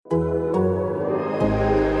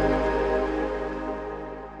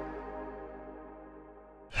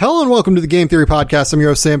Hello and welcome to the Game Theory Podcast. I'm your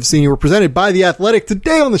host, Sam Vecini. We're presented by The Athletic.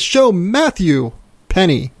 Today on the show, Matthew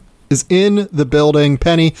Penny is in the building.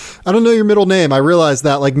 Penny, I don't know your middle name. I realized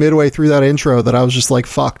that like midway through that intro that I was just like,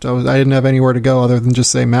 fucked. I didn't have anywhere to go other than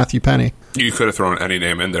just say Matthew Penny. You could have thrown any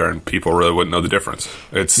name in there and people really wouldn't know the difference.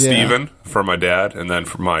 It's Steven for my dad, and then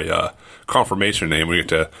for my confirmation name, we get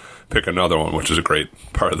to pick another one, which is a great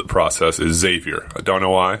part of the process, is Xavier. I don't know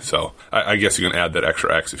why, so I guess you can add that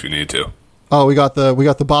extra X if you need to. Oh, we got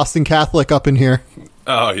the Boston Catholic up in here.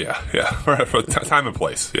 Oh, yeah. Time and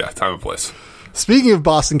place. Yeah, time and place. Speaking of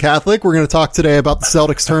Boston Catholic, we're going to talk today about the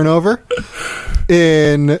Celtics turnover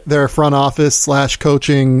in their front office /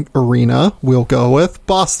 coaching arena. We'll go with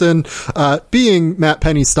Boston being Matt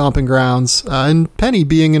Penny's stomping grounds, and Penny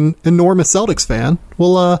being an enormous Celtics fan.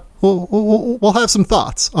 We'll have some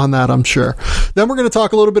thoughts on that, I'm sure. Then we're going to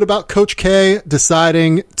talk a little bit about Coach K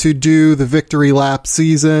deciding to do the victory lap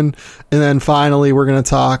season, and then finally we're going to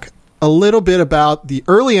talk a little bit about the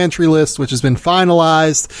early entry list, which has been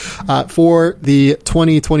finalized for the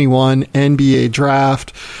 2021 NBA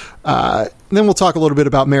draft. Then we'll talk a little bit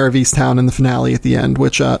about Mare of Easttown in the finale at the end,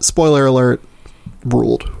 which, spoiler alert,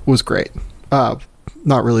 ruled. Was great.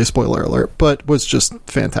 Not really a spoiler alert, but was just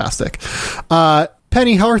fantastic.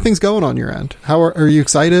 Penny, how are things going on your end? How are you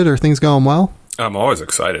excited? Are things going well? I'm always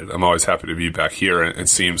excited. I'm always happy to be back here. And it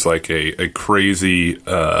seems like a crazy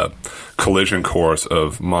collision course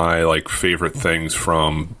of my favorite things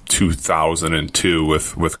from 2002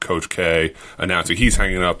 with Coach K announcing he's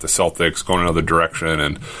hanging up the Celtics, going another direction,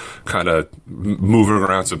 and kind of moving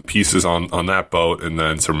around some pieces on that boat, and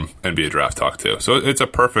then some NBA draft talk too. So it's a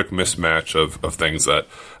perfect mismatch of things that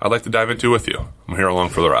I'd like to dive into with you. I'm here along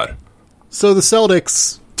for the ride. So the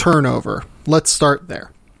Celtics turnover. Let's start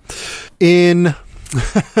there. In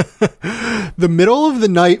the middle of the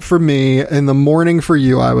night for me, in the morning for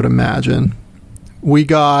you, I would imagine, we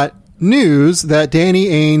got news that Danny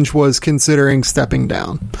Ainge was considering stepping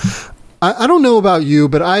down. I don't know about you,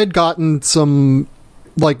 but I had gotten some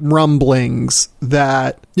rumblings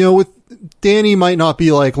that, with Danny might not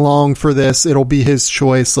be long for this. It'll be his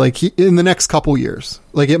choice. In the next couple years,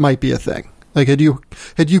 it might be a thing. Had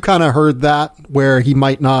you kind of heard that, where he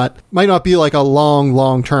might not be a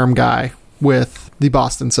long-term guy with the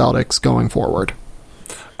Boston Celtics going forward?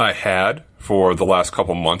 I had for the last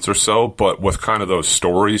couple months or so, but with kind of those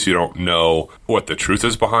stories, you don't know what the truth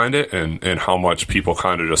is behind it, and how much people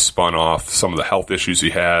kind of just spun off some of the health issues he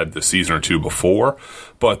had the season or two before.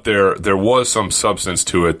 But there was some substance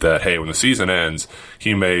to it that, hey, when the season ends,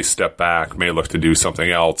 he may step back, may look to do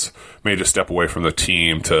something else, may just step away from the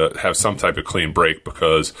team to have some type of clean break,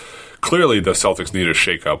 because clearly the Celtics need a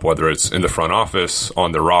shakeup, whether it's in the front office,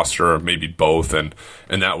 on the roster, maybe both, and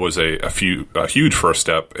that was a huge first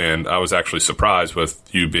step. And I was actually surprised with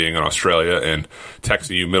you being in Australia and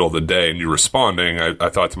texting you middle of the day and you responding. I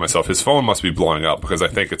thought to myself, his phone must be blowing up, because I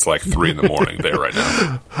think it's 3 a.m. there right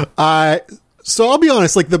now. So I'll be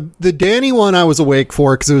honest, the Danny one I was awake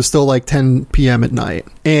for, because it was still 10 p.m. at night,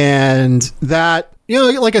 and that,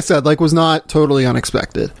 like I said, was not totally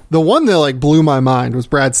unexpected. The one that blew my mind was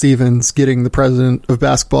Brad Stevens getting the president of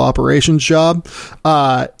basketball operations job.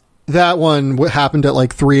 That one happened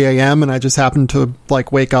at 3 a.m. and I just happened to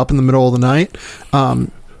wake up in the middle of the night.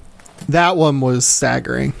 That one was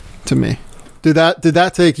staggering to me. Did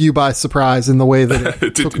that take you by surprise in the way that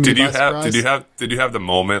it took me by surprise? Did you have the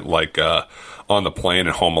moment on the plane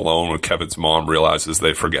at Home Alone when Kevin's mom realizes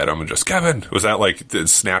they forget him and just, Kevin, was that it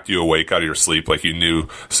snapped you awake out of your sleep, you knew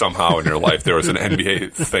somehow in your life there was an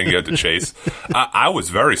NBA thing you had to chase? I was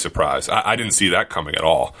very surprised. I didn't see that coming at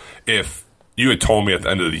all. If you had told me at the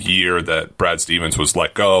end of the year that Brad Stevens was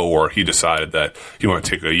let go, or he decided that he wanted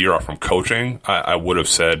to take a year off from coaching, I would have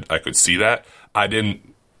said I could see that. I didn't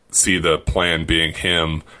see the plan being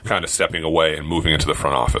him kind of stepping away and moving into the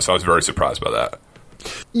front office. I was very surprised by that.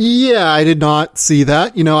 Yeah, I did not see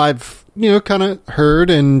that. I've, kind of heard,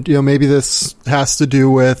 and, maybe this has to do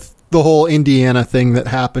with the whole Indiana thing that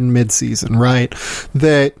happened mid-season, right?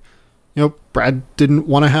 That, Brad didn't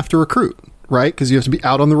want to have to recruit, right? Because you have to be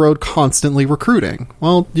out on the road constantly recruiting.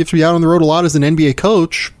 Well, you have to be out on the road a lot as an NBA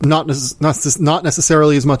coach, not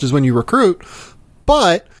necessarily as much as when you recruit.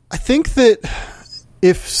 But I think that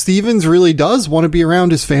if Stevens really does want to be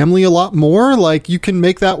around his family a lot more, you can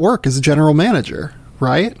make that work as a general manager,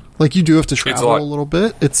 right? You do have to travel a little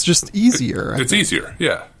bit. It's just easier. It's easier,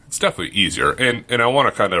 yeah. It's definitely easier. And I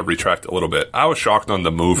want to kind of retract a little bit. I was shocked on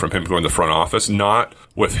the move from him going to the front office, not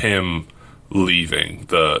with him leaving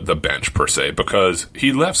the bench per se, because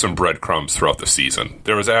he left some breadcrumbs throughout the season.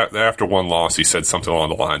 There was after one loss, he said something along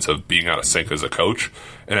the lines of being out of sync as a coach,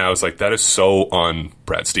 and I was like, that is so un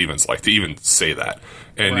Brad Stevens, like, to even say that.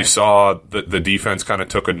 And you saw the defense kind of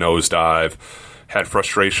took a nosedive, had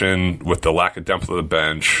frustration with the lack of depth of the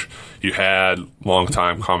bench. You had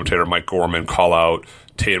longtime commentator Mike Gorman call out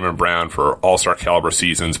Tatum and Brown for all-star caliber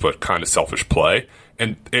seasons, but kind of selfish play.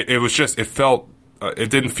 And it was just, it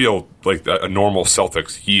didn't feel like a normal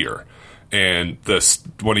Celtics year. And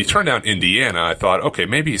when he turned down Indiana, I thought, okay,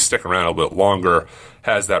 maybe he's sticking around a little bit longer,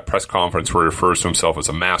 has that press conference where he refers to himself as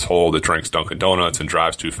a masshole that drinks Dunkin' Donuts and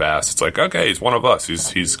drives too fast. It's like, okay, he's one of us.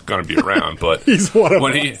 He's going to be around. But he's one of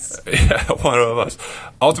us. Yeah, one of us.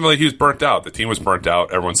 Ultimately, he was burnt out. The team was burnt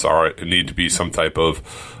out. Everyone saw it. It needed to be some type of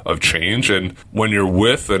change. And when you're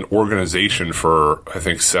with an organization for, I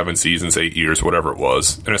think, 7 seasons, 8 years, whatever it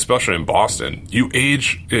was, and especially in Boston, you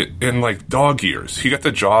age in like dog years. He got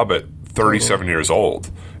the job at 37 years old.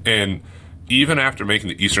 And even after making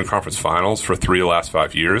the Eastern Conference Finals for 3 of the last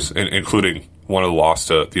 5 years, including one of the loss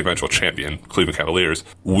to the eventual champion, Cleveland Cavaliers,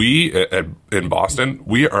 we, in Boston,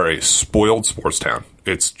 we are a spoiled sports town.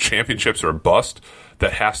 It's championships or bust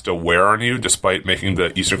that has to wear on you despite making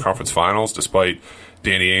the Eastern Conference Finals, despite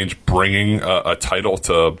Danny Ainge bringing a title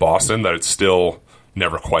to Boston, that it's still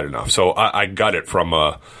never quite enough. So I got it from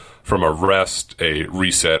a rest, a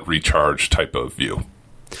reset, recharge type of view.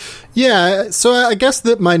 Yeah, so I guess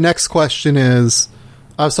that my next question is,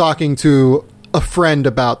 I was talking to a friend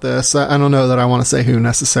about this. I don't know that I want to say who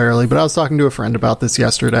necessarily, but I was talking to a friend about this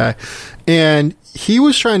yesterday, and he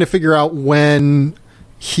was trying to figure out when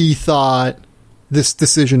he thought this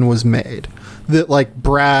decision was made, that like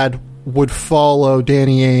Brad would follow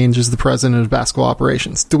Danny Ainge as the president of basketball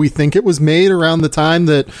operations. Do we think it was made around the time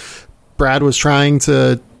that Brad was trying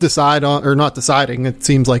to decide on, or not deciding, it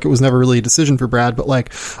seems like it was never really a decision for Brad, but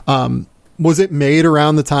like, was it made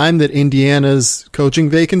around the time that Indiana's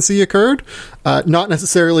coaching vacancy occurred? Not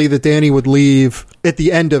necessarily that Danny would leave at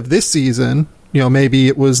the end of this season, maybe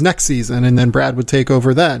it was next season and then Brad would take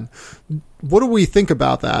over then. What do we think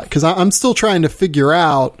about that? Because I'm still trying to figure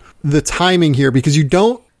out the timing here, because you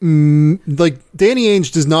don't, like, Danny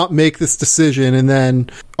Ainge does not make this decision and then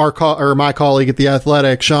my colleague at The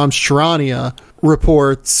Athletic, Shams Charania,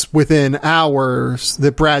 reports within hours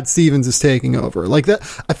that Brad Stevens is taking over. Like that,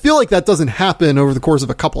 I feel like that doesn't happen over the course of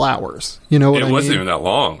a couple hours. You know what I mean? It wasn't even that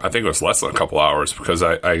long. I think it was less than a couple hours, because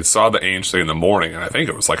I saw the Ainge thing in the morning, and I think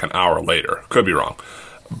it was like an hour later. Could be wrong.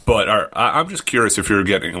 But I'm just curious if you're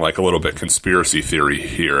getting like a little bit conspiracy theory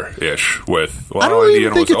here-ish with, well, I don't even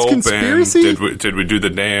Indiana think was it's open. Conspiracy. Did we do the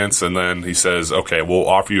dance? And then he says, okay, we'll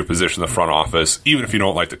offer you a position in the front office, even if you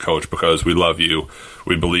don't like the coach, because we love you.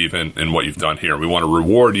 We believe in what you've done here. We want to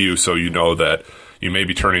reward you, so you know that you may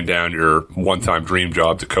be turning down your one-time dream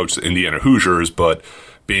job to coach the Indiana Hoosiers, but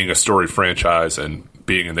being a storied franchise and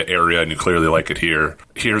being in the area and you clearly like it here,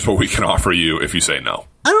 here's what we can offer you if you say no.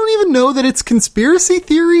 I don't even know that it's conspiracy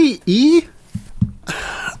theory,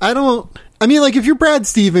 I mean, like, if you're Brad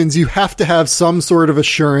Stevens, you have to have some sort of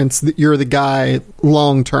assurance that you're the guy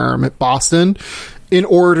long-term at Boston in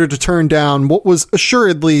order to turn down what was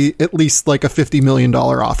assuredly at least like a $50 million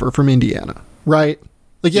offer from Indiana, right?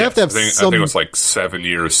 Like, you have to have I think it was like 7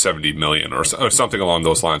 years, $70 million or something along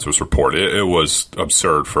those lines was reported. It was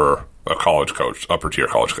absurd for a college coach, upper-tier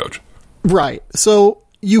college coach. Right. So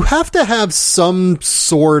you have to have some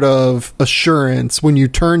sort of assurance when you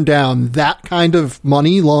turn down that kind of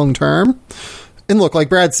money long term. And look, like,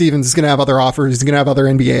 Brad Stevens is going to have other offers. He's going to have other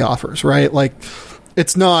NBA offers, right? Like,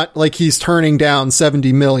 it's not like he's turning down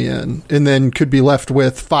 $70 million and then could be left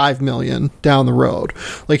with $5 million down the road.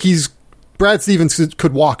 Like, Brad Stevens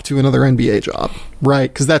could walk to another NBA job,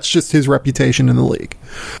 right? Because that's just his reputation in the league.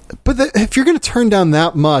 But if you're going to turn down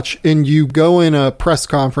that much and you go in a press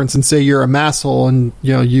conference and say you're a masshole and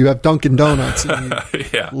you have Dunkin' Donuts and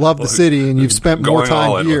you love the city and you've spent more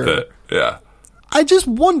time here, yeah, I just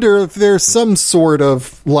wonder if there's some sort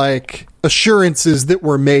of like assurances that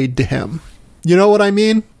were made to him. You know what I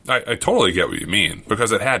mean? I totally get what you mean,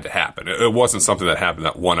 because it had to happen. It wasn't something that happened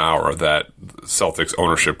that 1 hour that Celtics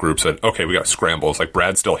ownership group said, okay, we got to scramble. It's like,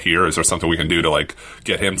 Brad's still here. Is there something we can do to like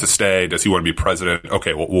get him to stay? Does he want to be president?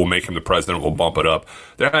 Okay, we'll make him the president. We'll bump it up.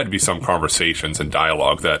 There had to be some conversations and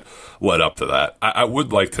dialogue that led up to that. I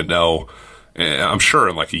would like to know, I'm sure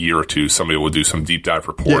in like a year or two, somebody will do some deep dive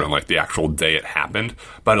report on like the actual day it happened,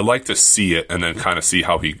 but I'd like to see it and then kind of see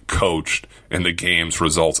how he coached in the game's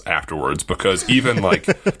results afterwards, because even like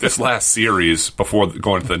this last series before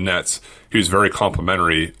going to the Nets, he was very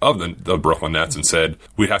complimentary of the Brooklyn Nets and said,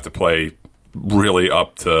 we'd have to play really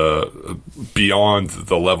up to beyond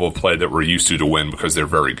the level of play that we're used to win because they're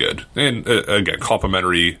very good. And again,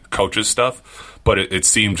 complimentary coaches stuff, but it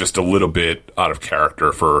seemed just a little bit out of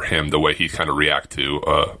character for him, the way he kind of react to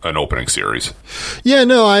an opening series. Yeah,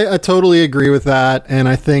 no, I totally agree with that. And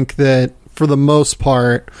I think that for the most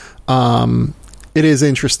part, it is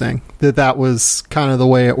interesting that was kind of the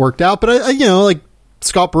way it worked out. But I like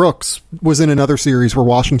Scott Brooks was in another series where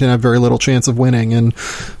Washington had very little chance of winning, and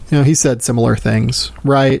he said similar things,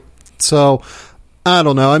 right? So I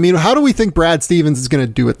don't know. I mean, how do we think Brad Stevens is going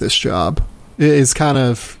to do at this job is kind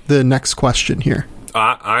of the next question here.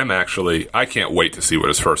 I can't wait to see what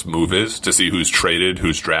his first move is, to see who's traded,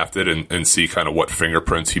 who's drafted, and see kind of what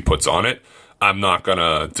fingerprints he puts on it. I'm not going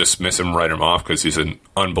to dismiss him, write him off, because he's an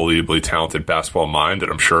unbelievably talented basketball mind,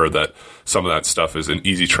 and I'm sure that some of that stuff is an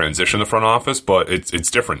easy transition in the front office, but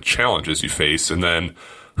it's different challenges you face. And then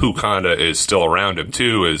who kind of is still around him,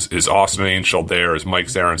 too, is Austin Ainge still there? Is Mike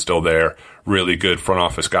Zarin still there? Really good front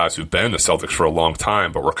office guys who've been in the Celtics for a long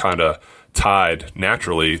time, but we're kind of tied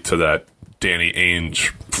naturally to that Danny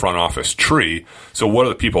Ainge front office tree. So what do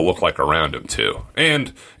the people look like around him too?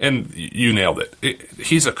 And you nailed it.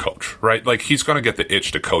 He's a coach, right? Like, he's going to get the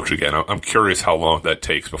itch to coach again. I'm curious how long that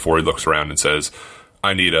takes before he looks around and says,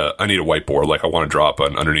 I need a whiteboard. Like, I want to drop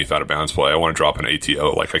an underneath out of bounds play. I want to drop an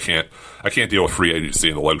ATO. Like, I can't deal with free agency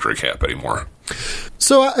in the luxury cap anymore.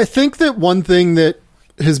 So I think that one thing that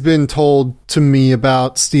has been told to me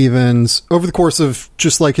about Stevens over the course of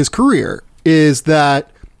just like his career is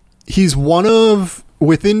that he's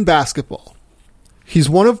within basketball, he's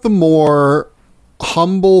one of the more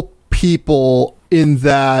humble people in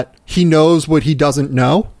that he knows what he doesn't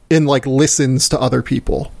know and like listens to other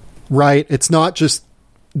people, right? It's not just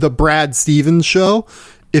the Brad Stevens show.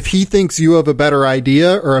 If he thinks you have a better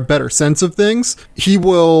idea or a better sense of things, he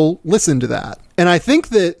will listen to that. And I think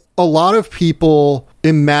that a lot of people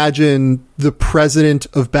imagine the president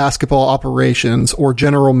of basketball operations or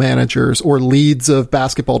general managers or leads of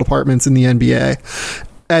basketball departments in the NBA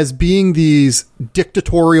as being these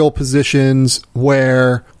dictatorial positions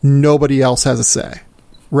where nobody else has a say,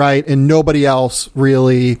 right? And nobody else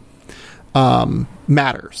really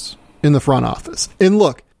matters in the front office. And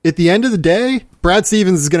look, at the end of the day, Brad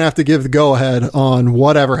Stevens is going to have to give the go-ahead on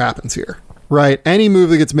whatever happens here, right? Any move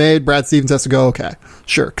that gets made, Brad Stevens has to go, okay,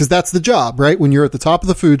 sure, because that's the job, right? When you're at the top of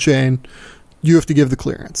the food chain, you have to give the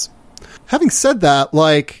clearance. Having said that,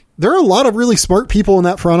 like, there are a lot of really smart people in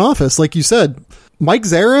that front office. Like you said, Mike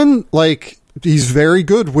Zarin, like, he's very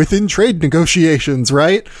good within trade negotiations,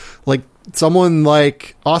 right? Like, someone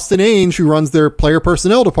like Austin Ainge, who runs their player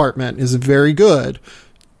personnel department, is very good.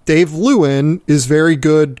 Dave Lewin is very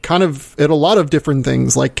good kind of at a lot of different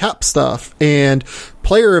things like cap stuff and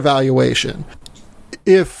player evaluation.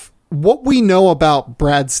 If what we know about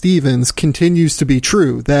Brad Stevens continues to be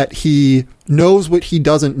true, that he knows what he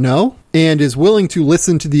doesn't know and is willing to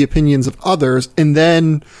listen to the opinions of others and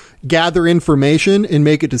then gather information and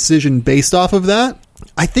make a decision based off of that,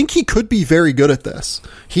 I think he could be very good at this.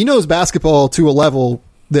 He knows basketball to a level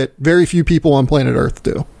that very few people on planet Earth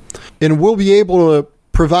do. And we'll be able to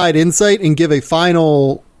provide insight and give a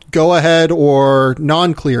final go-ahead or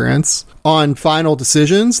non-clearance on final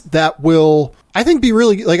decisions that will, I think, be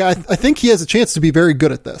really, like, I think he has a chance to be very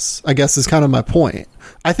good at this, I guess is kind of my point.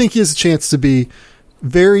 I think he has a chance to be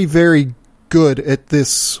very, very good at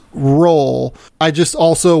this role. I just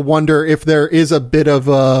also wonder if there is a bit of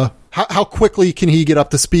a, how quickly can he get up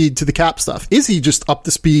to speed to the cap stuff? Is he just up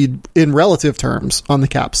to speed in relative terms on the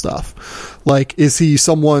cap stuff? Like, is he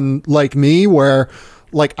someone like me where,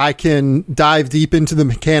 like, I can dive deep into the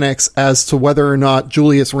mechanics as to whether or not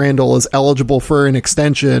Julius Randle is eligible for an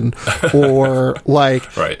extension or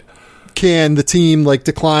like, right. Can the team like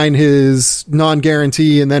decline his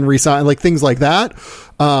non-guarantee and then resign, like things like that?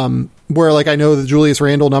 Where like I know the Julius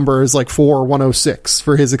Randle number is like 4,106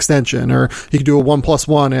 for his extension, or he could do a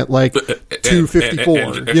 1+1 at like 254.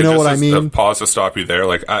 And you know what I mean? Pause to stop you there.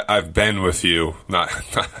 Like I've been with you, not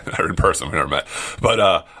in person, we never met,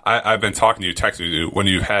 but I've been talking to you, texting you when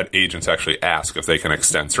you've had agents actually ask if they can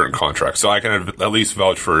extend certain contracts. So I can at least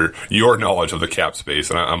vouch for your knowledge of the cap space,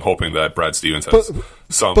 and I'm hoping that Brad Stevens has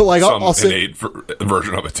some innate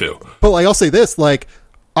version of it too. But like I'll say this, like,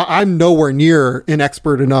 I'm nowhere near an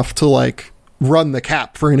expert enough to like run the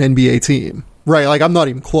cap for an NBA team, right? Like, I'm not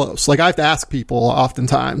even close. Like, I have to ask people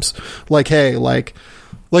oftentimes, like, hey, like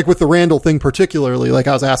with the Randall thing particularly, like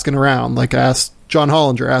I was asking around, like I asked John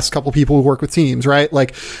Hollinger, asked a couple people who work with teams, right?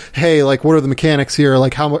 Like, hey, like, what are the mechanics here?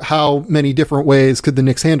 Like, how many different ways could the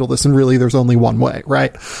Knicks handle this? And really, there's only one way,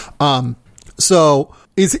 right? So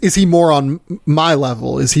is he more on my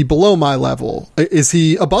level? Is he below my level? Is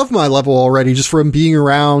he above my level already just from being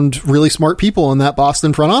around really smart people in that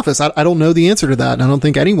Boston front office? I don't know the answer to that. And I don't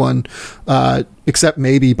think anyone, except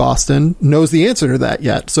maybe Boston, knows the answer to that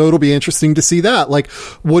yet. So it'll be interesting to see that. Like,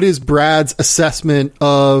 what is Brad's assessment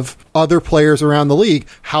of other players around the league?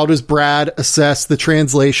 How does Brad assess the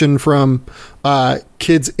translation from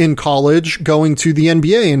kids in college going to the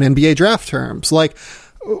NBA and NBA draft terms? Like,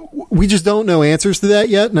 we just don't know answers to that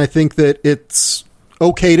yet, and I think that it's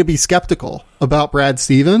okay to be skeptical about Brad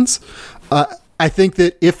Stevens. I think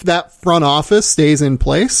that if that front office stays in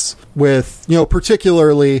place with,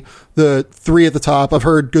 particularly the three at the top, I've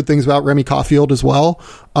heard good things about Remy Caulfield as well,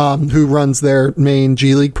 who runs their main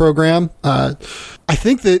G League program. I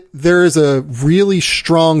think that there is a really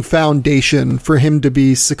strong foundation for him to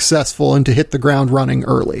be successful and to hit the ground running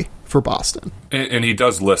early for Boston. And he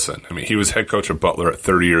does listen. I mean, he was head coach of Butler at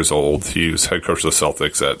 30 years old. He was head coach of the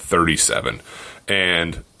Celtics at 37.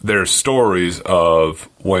 And there's stories of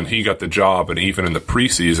when he got the job, and even in the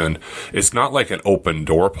preseason, it's not like an open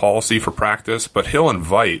door policy for practice, but he'll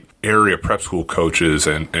invite area prep school coaches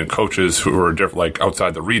and coaches who are different, like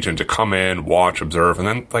outside the region, to come in, watch, observe, and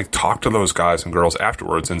then like talk to those guys and girls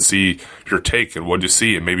afterwards and see your take and what you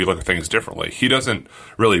see and maybe look at things differently. He doesn't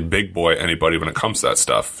really big boy anybody when it comes to that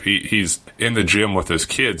stuff. He's in the gym with his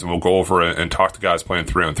kids, and we'll go over and talk to guys playing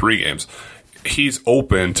 3-on-3 games. He's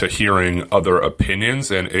open to hearing other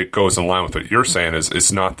opinions, and it goes in line with what you're saying. Is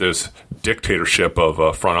it's not this dictatorship of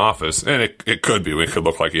a front office, and it could be. We could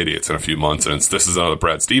look like idiots in a few months, and this is another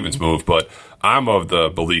Brad Stevens move. But I'm of the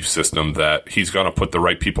belief system that he's going to put the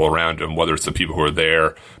right people around him, whether it's the people who are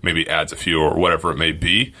there, maybe adds a few or whatever it may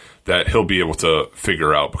be, that he'll be able to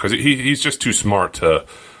figure out, because he's just too smart to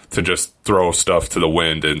just throw stuff to the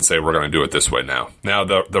wind and say, we're going to do it this way now. Now,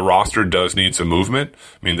 the roster does need some movement.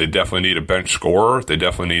 I mean, they definitely need a bench scorer. They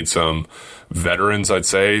definitely need some veterans, I'd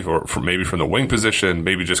say, or maybe from the wing position,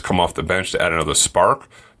 maybe just come off the bench to add another spark,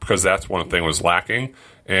 because that's one thing was lacking.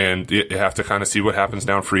 And you have to kind of see what happens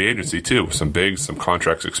down free agency, too. Some bigs, some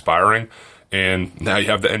contracts expiring. And now you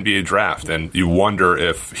have the NBA draft, and you wonder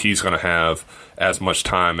if he's going to have as much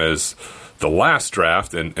time as the last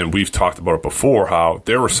draft, and we've talked about it before, how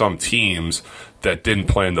there were some teams that didn't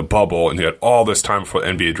play in the bubble, and they had all this time before the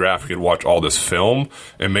NBA draft. You could watch all this film,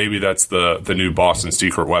 and maybe that's the new Boston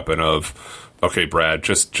secret weapon of, okay, Brad,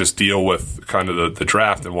 just deal with kind of the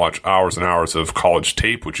draft and watch hours and hours of college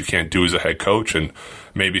tape, which you can't do as a head coach, and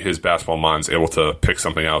maybe his basketball mind's able to pick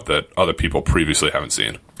something out that other people previously haven't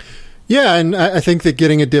seen. Yeah, and I think that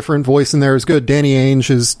getting a different voice in there is good. Danny Ainge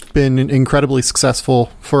has been incredibly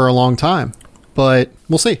successful for a long time, but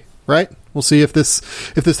we'll see, right? We'll see if this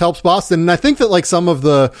helps Boston. And I think that like some of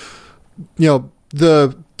the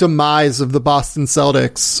demise of the Boston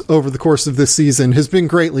Celtics over the course of this season has been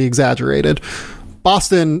greatly exaggerated.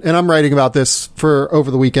 Boston, and I'm writing about this for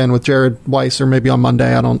over the weekend with Jared Weiss, or maybe on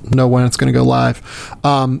Monday. I don't know when it's going to go live.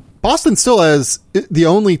 Boston still has the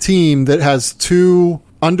only team that has two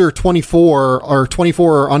under 24 or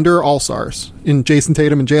 24 or under All-Stars in Jason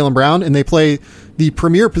Tatum and Jaylen Brown, and they play the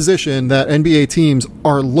premier position that NBA teams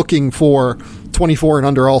are looking for 24 and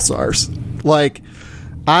under All-Stars. Like,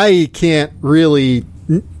 I can't really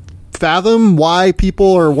fathom why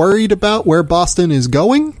people are worried about where Boston is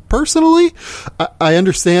going, personally. I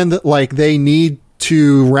understand that, like, they need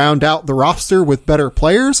to round out the roster with better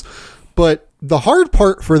players, but the hard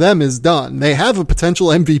part for them is done. They have a potential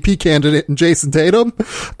MVP candidate in Jason Tatum,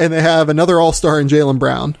 and they have another All-Star in Jaylen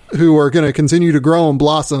Brown, who are going to continue to grow and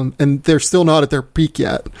blossom, and they're still not at their peak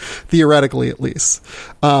yet, theoretically at least.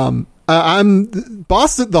 Boston.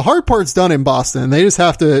 The hard part's done in Boston. They just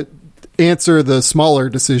have to answer the smaller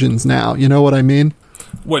decisions now. You know what I mean?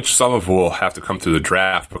 Which some of will have to come through the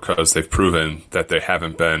draft, because they've proven that they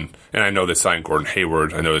haven't been, and I know they signed Gordon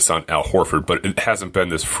Hayward, I know they signed Al Horford, but it hasn't been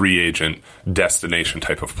this free agent destination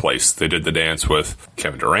type of place. They did the dance with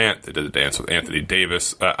Kevin Durant, they did the dance with Anthony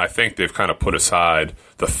Davis. I think they've kind of put aside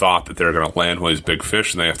the thought that they're going to land one of these big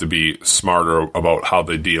fish, and they have to be smarter about how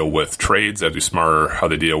they deal with trades, they have to be smarter how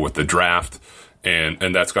they deal with the draft, and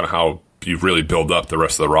that's kind of how you really build up the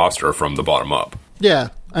rest of the roster from the bottom up. Yeah,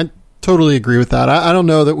 I totally agree with that. I don't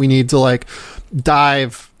know that we need to like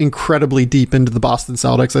dive incredibly deep into the Boston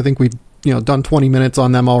Celtics. I think we've done 20 minutes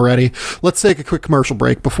on them already. Let's take a quick commercial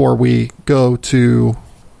break before we go to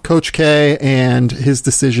Coach K and his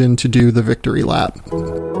decision to do the victory lap.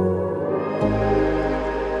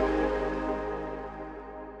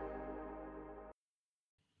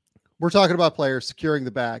 We're talking about players securing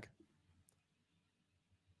the bag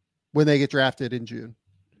when they get drafted in June.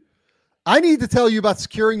 I need to tell you about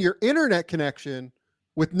securing your internet connection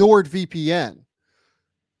with NordVPN.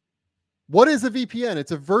 What is a VPN?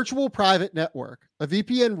 It's a virtual private network. A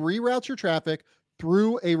VPN reroutes your traffic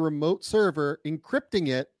through a remote server, encrypting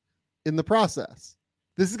it in the process.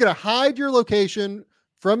 This is going to hide your location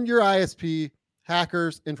from your ISP,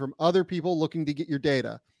 hackers, and from other people looking to get your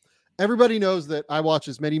data. Everybody knows that I watch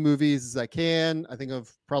as many movies as I can. I think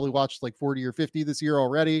I've probably watched like 40 or 50 this year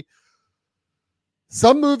already.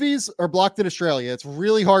 Some movies are blocked in Australia. It's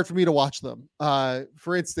really hard for me to watch them.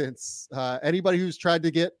 For instance, anybody who's tried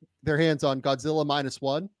to get their hands on Godzilla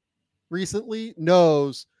 -1 recently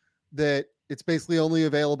knows that it's basically only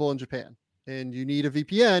available in Japan. And you need a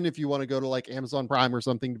VPN if you want to go to like Amazon Prime or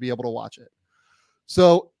something to be able to watch it.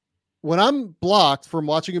 So when I'm blocked from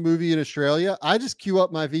watching a movie in Australia, I just queue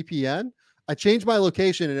up my VPN. I change my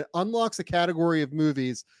location and it unlocks a category of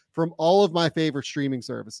movies from all of my favorite streaming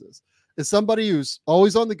services. As somebody who's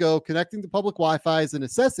always on the go, connecting to public Wi-Fi is a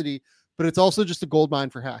necessity, but it's also just a goldmine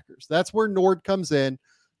for hackers. That's where Nord comes in,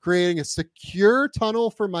 creating a secure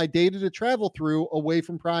tunnel for my data to travel through away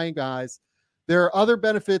from prying eyes. There are other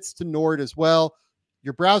benefits to Nord as well.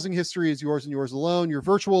 Your browsing history is yours and yours alone. Your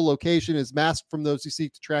virtual location is masked from those who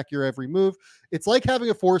seek to track your every move. It's like having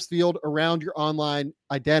a force field around your online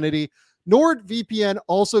identity. NordVPN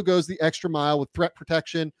also goes the extra mile with threat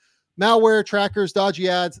protection. Malware, trackers, dodgy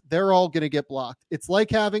ads, they're all going to get blocked. It's like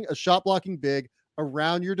having a shot blocking big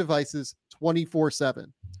around your devices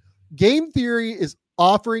 24/7. Game Theory is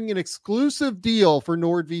offering an exclusive deal for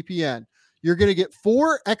NordVPN. You're going to get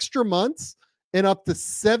 4 extra months and up to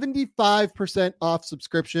 75% off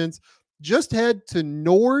subscriptions. Just head to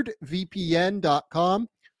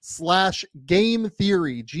nordvpn.com/game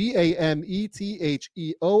theory,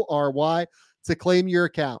 GAMETHEORY, to claim your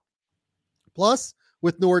account. Plus,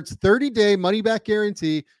 with Nord's 30-day money-back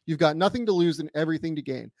guarantee, you've got nothing to lose and everything to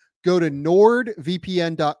gain. Go to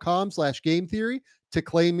nordvpn.com/game theory to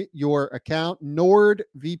claim your account.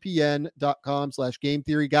 nordvpn.com/game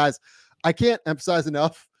theory. Guys, I can't emphasize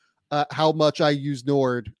enough how much I use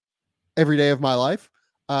Nord every day of my life.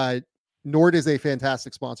 Nord is a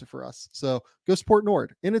fantastic sponsor for us. So go support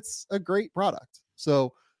Nord, and it's a great product.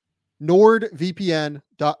 So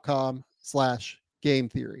nordvpn.com/game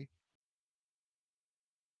theory.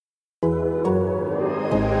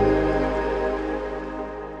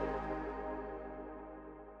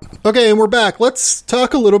 Okay, and we're back. Let's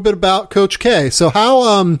talk a little bit about Coach K. So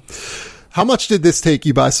how much did this take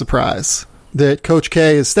you by surprise that Coach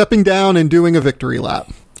K is stepping down and doing a victory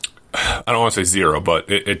lap? I don't want to say zero, but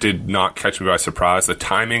it did not catch me by surprise. The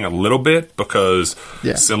timing a little bit, because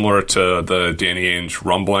similar to the Danny Ainge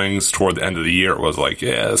rumblings toward the end of the year, it was like,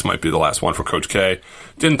 this might be the last one for Coach K.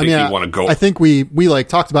 Didn't think he'd want to go. I think we like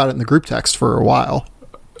talked about it in the group text for a while.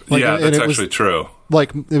 That's actually true.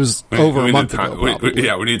 Like it was over a month ago. We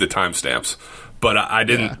need the timestamps, but I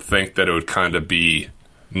didn't think that it would kind of be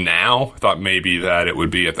now. I thought maybe that it would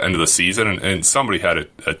be at the end of the season, and somebody had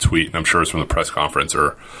a tweet, and I'm sure it's from the press conference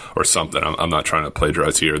or something. I'm not trying to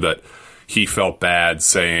plagiarize here, that he felt bad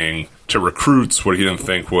saying to recruits what he didn't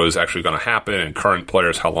think was actually going to happen, and current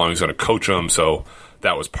players how long he's going to coach them. So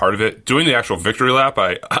that was part of it. Doing the actual victory lap,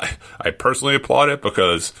 I personally applaud it,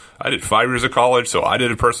 because I did 5 years of college, so I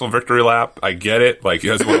did a personal victory lap. I get it. Like, he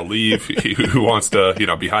doesn't want to leave. Who wants to,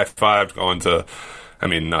 be high-fived going to, I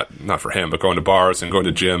mean, not for him, but going to bars and going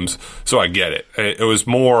to gyms. So I get it. It was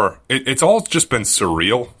more, it's all just been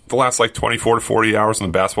surreal the last 24 to 40 hours in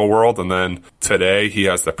the basketball world. And then today he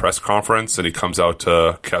has the press conference and he comes out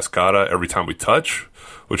to Cascada Every Time We Touch,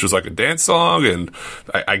 which was like a dance song. And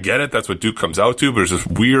I get it. That's what Duke comes out to, but it's just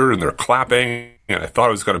weird and they're clapping. And I thought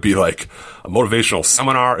it was going to be like a motivational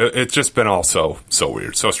seminar. It's just been all so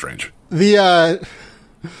weird, so strange. The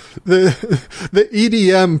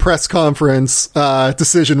EDM press conference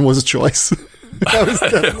decision was a choice.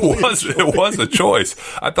 It was a choice.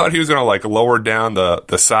 I thought he was going to lower down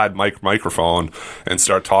the side microphone and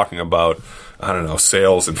start talking about, I don't know,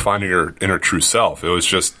 sales and finding your inner true self. It was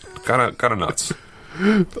just kind of nuts.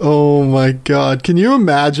 Oh my God. Can you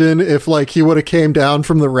imagine if he would have came down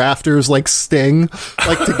from the rafters like Sting,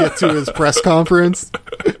 to get to his press conference?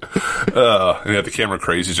 And he had the camera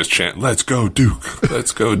crazy, just chanting, "Let's go Duke.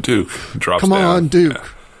 Let's go Duke." Drops Come down. on, Duke. Yeah.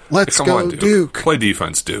 Let's go Duke. Play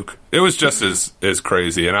defense, Duke. It was just as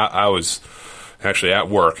crazy. And I was actually at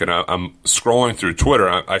work and I'm scrolling through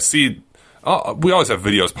Twitter. I see, we always have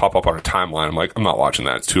videos pop up on our timeline. I'm like, I'm not watching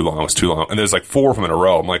that. It's too long. And there's 4 of them in a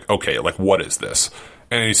row. I'm like, okay, what is this?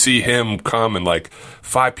 And you see him come and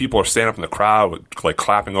 5 people are standing up in the crowd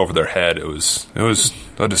clapping over their head. It was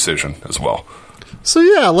a decision as well. So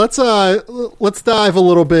yeah, let's dive a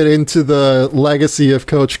little bit into the legacy of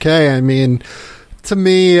Coach K. I mean, to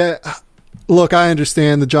me, look, I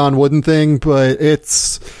understand the John Wooden thing, but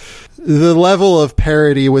it's the level of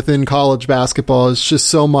parity within college basketball is just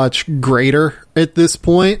so much greater at this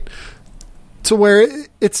point, to where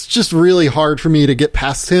it's just really hard for me to get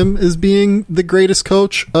past him as being the greatest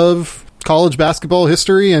coach of college basketball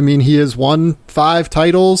history. I mean, he has won 5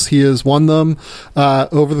 titles. He has won them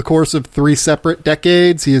over the course of 3 separate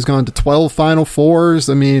decades. He has gone to 12 Final Fours.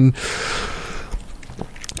 I mean,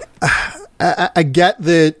 I get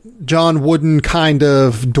that John Wooden kind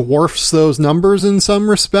of dwarfs those numbers in some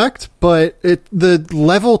respect, but the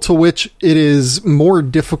level to which it is more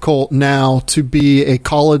difficult now to be a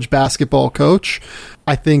college basketball coach,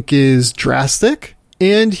 I think, is drastic,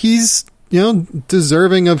 and he's,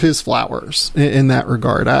 deserving of his flowers in that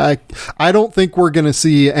regard. I don't think we're going to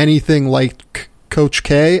see anything like Coach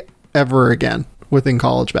K ever again within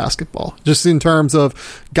college basketball, just in terms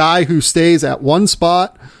of guy who stays at one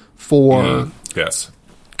spot for yes,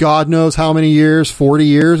 God knows how many years, 40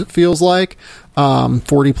 years it feels like,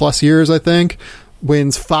 40 plus years, I think,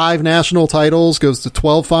 wins 5 national titles, goes to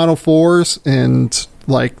 12 Final Fours, and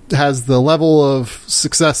has the level of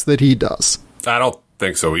success that he does. I don't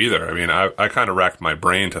think so either. I mean, I kind of racked my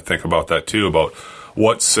brain to think about that too, about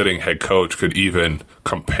what sitting head coach could even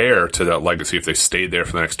compare to that legacy if they stayed there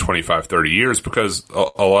for the next 25, 30 years, because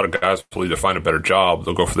a lot of guys will either find a better job,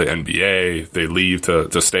 they'll go for the NBA, they leave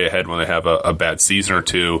to stay ahead when they have a bad season or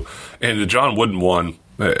two. And the John Wooden one,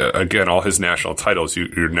 again, all his national titles,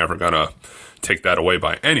 you're never going to take that away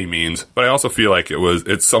by any means. But I also feel like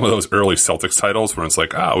it's some of those early Celtics titles where it's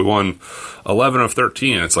like, we won 11 of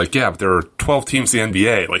 13. It's like, yeah, but there are 12 teams in the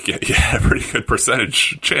NBA. Like, you had a pretty good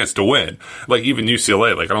percentage chance to win. Like, even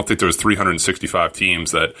UCLA, I don't think there was 365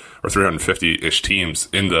 teams or 350-ish teams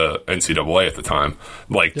in the NCAA at the time,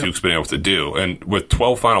 like Duke's been able to do. And with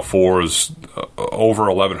 12 Final Fours, over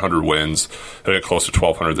 1,100 wins, I think close to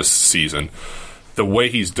 1,200 this season, the way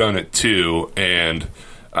he's done it too, and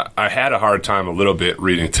I had a hard time a little bit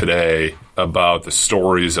reading today about the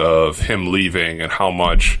stories of him leaving and how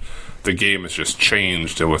much the game has just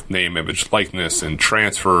changed, and with name, image, likeness, and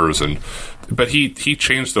transfers. But he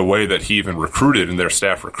changed the way that he even recruited and their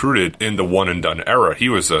staff recruited in the one-and-done era. He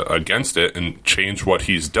was against it and changed what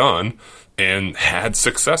he's done and had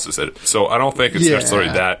successes at it. So I don't think it's necessarily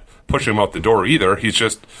that pushing him out the door either.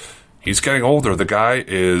 He's getting older. The guy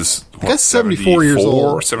is, I guess, 74 years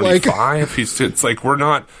old. Or 75.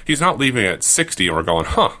 He's not leaving at 60 and we're going,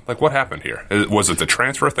 what happened here? Was it the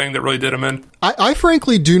transfer thing that really did him in? I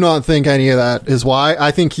frankly do not think any of that is why. I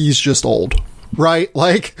think he's just old. Right?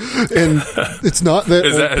 And it's not that.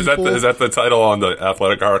 Is that the title on the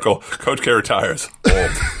Athletic article? Coach K retires.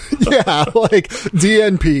 Old. Yeah,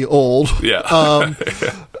 DNP old. Yeah.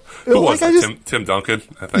 Who was that? Tim Duncan?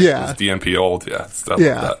 I think it was DNP old. Yeah, stuff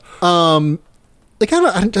like that.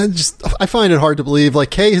 I find it hard to believe.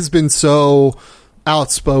 K has been so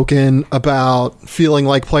outspoken about feeling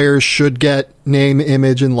like players should get name,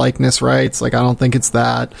 image, and likeness rights. I don't think it's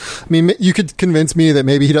that. I mean, you could convince me that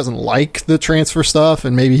maybe he doesn't like the transfer stuff,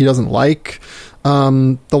 and maybe he doesn't like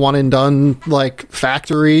the one and done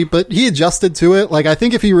factory, but he adjusted to it. I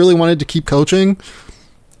think if he really wanted to keep coaching,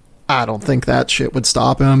 I don't think that shit would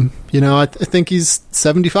stop him. I think he's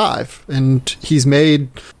 75 and he's made,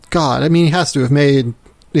 he has to have made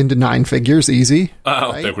into 9 figures easy.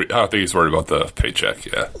 I don't think he's worried about the paycheck.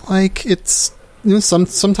 Yeah. It's,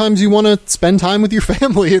 sometimes you want to spend time with your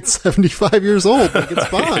family at 75 years old. It's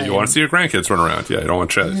fine. You want to see your grandkids run around. Yeah. You don't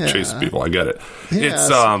want to chase people. I get it. Yeah,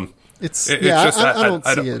 I don't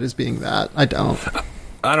see it as being that. I don't.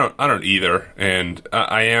 I don't either, and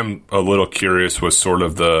I am a little curious with sort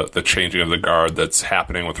of the changing of the guard that's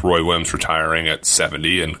happening with Roy Williams retiring at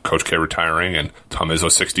 70 and Coach K retiring, and Tom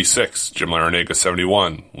Izzo 66, Jim Larrañaga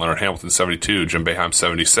 71, Leonard Hamilton 72, Jim Boeheim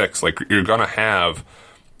 76. You're going to have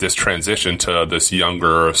this transition to this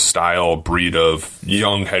younger style breed of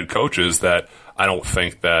young head coaches that I don't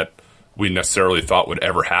think that we necessarily thought would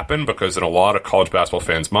ever happen, because in a lot of college basketball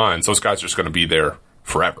fans' minds, those guys are just going to be there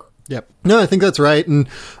forever. Yep. No, I think that's right. And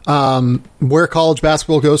where college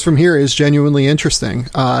basketball goes from here is genuinely interesting.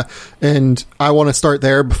 And I want to start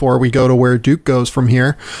there before we go to where Duke goes from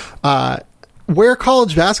here. Where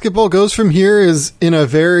college basketball goes from here is in a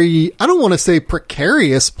very, I don't want to say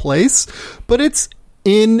precarious place, but it's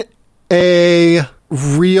in a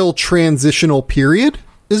real transitional period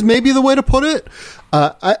is maybe the way to put it.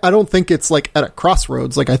 I don't think it's at a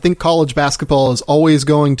crossroads. I think college basketball is always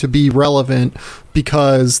going to be relevant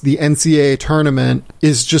because the NCAA tournament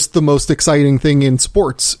is just the most exciting thing in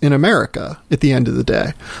sports in America at the end of the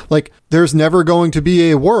day. There's never going to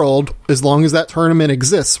be a world, as long as that tournament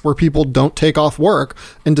exists, where people don't take off work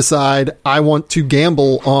and decide, I want to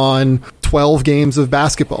gamble on 12 games of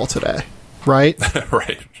basketball today. right?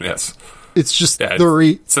 Right. Yes. It's just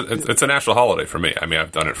it's a national holiday for me. I mean,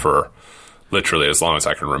 I've done it for literally as long as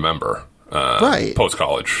I can remember. Right.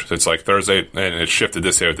 Post-college. It's like Thursday, and it's shifted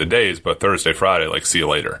this year with the days, but Thursday, Friday, like, see you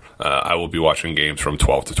later. I will be watching games from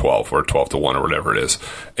 12 to 12 or 12 to 1 or whatever it is.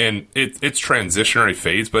 And it's transitionary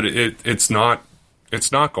phase, but it's not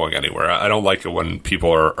going anywhere. I don't like it when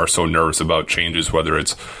people are so nervous about changes, whether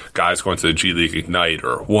it's guys going to the G League Ignite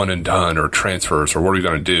or one and done or transfers or what are we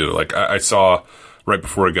going to do? Like, I saw right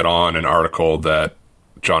before we get on an article that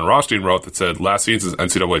John Rothstein wrote that said last season's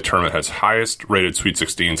NCAA tournament has highest rated Sweet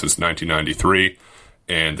 16 since 1993,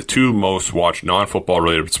 and the two most watched non-football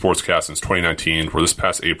related sportscasts since 2019 were this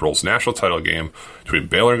past April's national title game between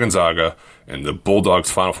Baylor and Gonzaga and the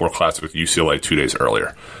Bulldogs Final Four Classic with UCLA 2 days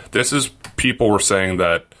earlier. This is people were saying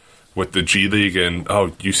that with the G League and,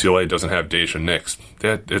 UCLA doesn't have Deja Nix.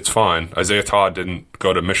 It's fine. Isaiah Todd didn't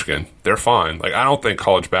go to Michigan. They're fine. Like, I don't think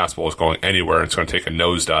college basketball is going anywhere. It's going to take a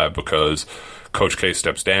nosedive because Coach K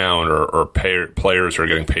steps down or players are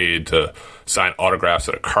getting paid to sign autographs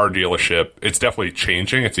at a car dealership. It's definitely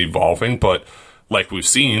changing. It's evolving. But like we've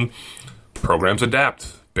seen, programs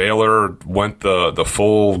adapt. Baylor went the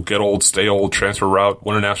full get old, stay old transfer route,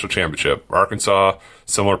 won a national championship. Arkansas,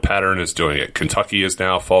 similar pattern, is doing it. Kentucky has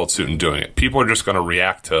now followed suit in doing it. People are just going to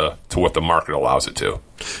react to what the market allows it to.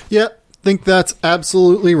 Yeah, I think that's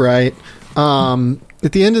absolutely right.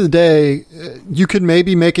 At the end of the day, you could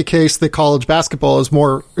maybe make a case that college basketball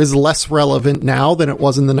is less relevant now than it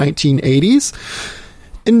was in the 1980s.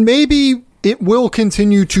 And maybe it will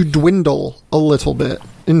continue to dwindle a little bit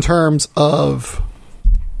in terms of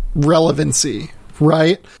relevancy,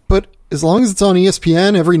 right? But as long as it's on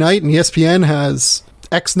ESPN every night and ESPN has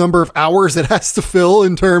X number of hours it has to fill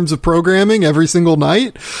in terms of programming every single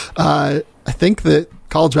night, I think that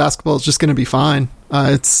college basketball is just going to be fine.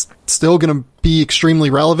 It's still going to be extremely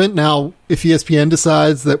relevant. Now, if ESPN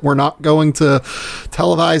decides that we're not going to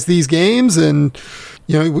televise these games and,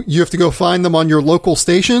 you have to go find them on your local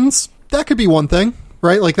stations, that could be one thing,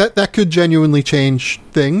 right? Like that could genuinely change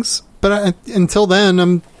things. But until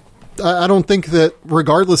then, I don't think that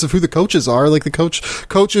regardless of who the coaches are, like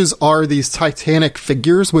coaches are these titanic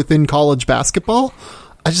figures within college basketball.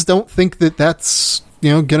 I just don't think that that's,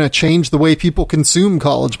 going to change the way people consume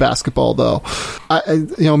college basketball, though.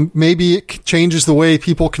 Maybe it changes the way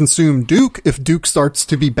people consume Duke if Duke starts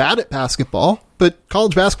to be bad at basketball. But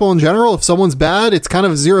college basketball in general, if someone's bad, it's kind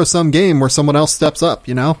of a zero-sum game where someone else steps up,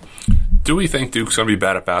 Do we think Duke's going to be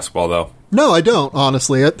bad at basketball, though? No, I don't,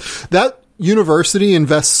 honestly. That university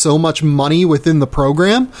invests so much money within the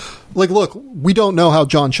program. Like, look, we don't know how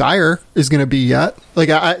Jon Scheyer is going to be yet. Like,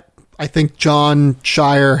 I think Jon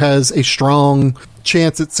Scheyer has a strong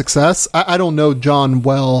chance at success. I don't know Jon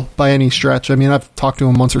well by any stretch. I mean, I've talked to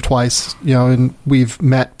him once or twice, and we've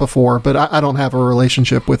met before, but I don't have a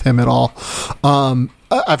relationship with him at all.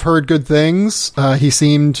 I've heard good things. He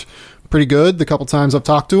seemed pretty good the couple times I've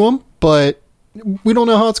talked to him, but we don't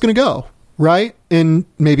know how it's going to go, right? And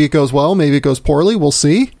maybe it goes well, maybe it goes poorly. We'll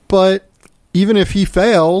see. But even if he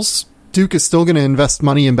fails, Duke is still going to invest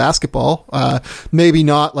money in basketball. Maybe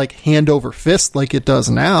not like hand over fist like it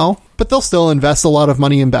does now, but they'll still invest a lot of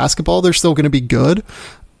money in basketball. They're still going to be good.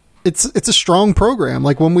 It's a strong program.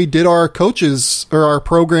 Like when we did our coaches or our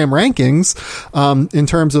program rankings, in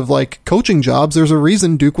terms of like coaching jobs, there's a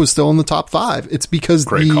reason Duke was still in the top 5. It's because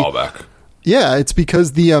great callback. Yeah, it's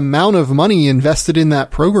because the amount of money invested in that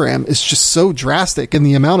program is just so drastic, and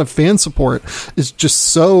the amount of fan support is just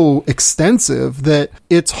so extensive that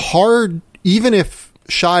it's hard, even if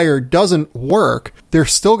Scheyer doesn't work, they're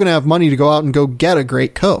still going to have money to go out and go get a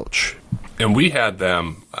great coach. And we had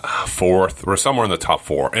them 4th, or somewhere in the top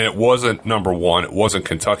 4. And it wasn't number 1. It wasn't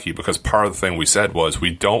Kentucky, because part of the thing we said was we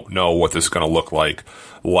don't know what this is going to look like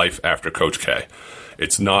life after Coach K.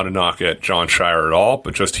 It's not a knock at Jon Scheyer at all,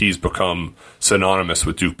 but just he's become synonymous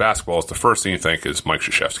with Duke basketball. It's the first thing you think is Mike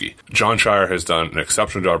Krzyzewski. Jon Scheyer has done an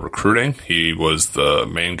exceptional job recruiting. He was the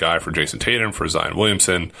main guy for Jason Tatum, for Zion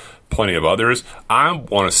Williamson, plenty of others. I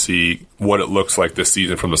want to see what it looks like this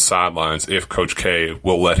season from the sidelines if Coach K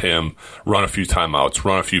will let him run a few timeouts,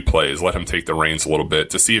 run a few plays, let him take the reins a little bit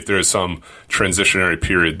to see if there's some transitionary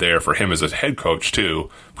period there for him as a head coach too,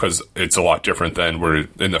 because it's a lot different than we're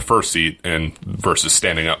in the first seat and versus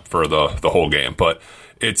standing up for the whole game. But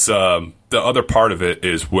it's the other part of it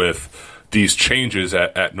is with these changes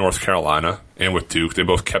at North Carolina and with Duke, they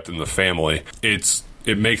both kept in the family.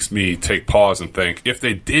 It makes me take pause and think, if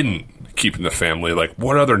they didn't keep in the family, like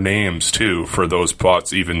what other names too for those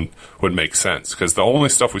spots even would make sense? Because the only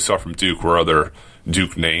stuff we saw from Duke were other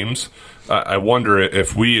Duke names. I wonder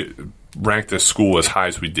if we ranked this school as high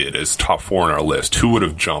as we did, as top 4 on our list, who would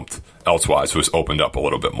have jumped elsewise was opened up a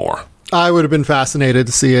little bit more. I would have been fascinated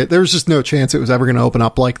to see it. There was just no chance it was ever going to open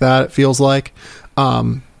up like that, it feels like.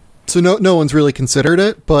 So no one's really considered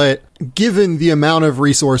it, but given the amount of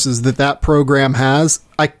resources that program has,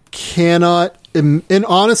 I cannot, and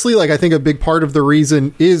honestly, like, I think a big part of the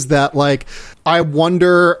reason is that, like, I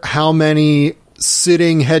wonder how many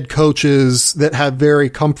sitting head coaches that have very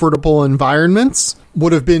comfortable environments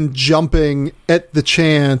would have been jumping at the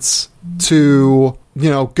chance to,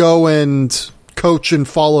 go and coach and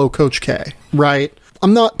follow Coach K, right?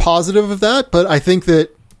 I'm not positive of that, but I think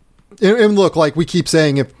that, and look, like we keep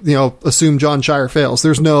saying, if, assume Jon Scheyer fails,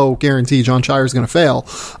 there's no guarantee Jon Scheyer is going to fail.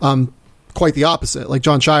 Quite the opposite. Like,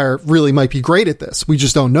 Jon Scheyer really might be great at this. We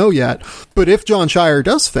just don't know yet. But if Jon Scheyer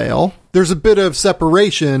does fail, there's a bit of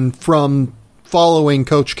separation from following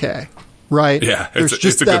Coach K, right? Yeah,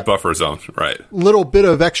 it's a good buffer zone, right? Little bit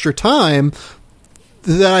of extra time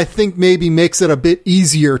that I think maybe makes it a bit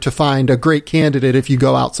easier to find a great candidate if you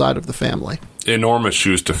go outside of the family. Enormous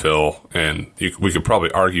shoes to fill, and we could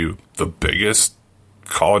probably argue the biggest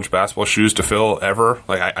college basketball shoes to fill ever.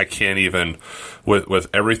 Like, I can't even, with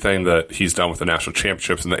everything that he's done with the national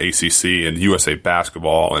championships and the ACC and USA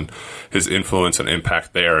basketball and his influence and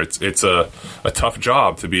impact there, it's a tough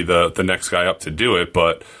job to be the next guy up to do it,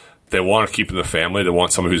 but they want to keep in the family. They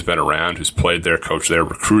want someone who's been around, who's played there, coached there,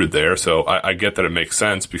 recruited there. So I get that it makes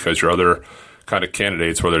sense, because your other kind of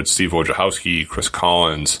candidates, whether it's Steve Wojciechowski, Chris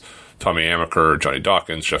Collins, Tommy Amaker, Johnny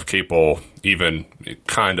Dawkins, Jeff Capel, even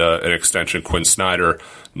kind of an extension, Quinn Snyder,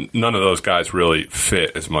 none of those guys really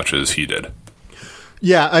fit as much as he did.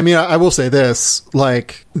 Yeah, I mean, I will say this,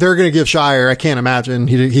 like, they're going to give Scheyer, I can't imagine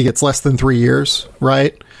he gets less than 3 years,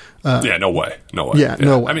 right? Yeah, no way. Yeah,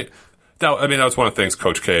 no way. I mean, that was one of the things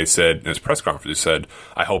Coach K said in his press conference. He said,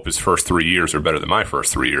 I hope his first 3 years are better than my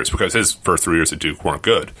first 3 years, because his first 3 years at Duke weren't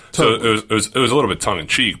good. Totally. So it was a little bit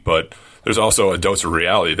tongue-in-cheek, but there's also a dose of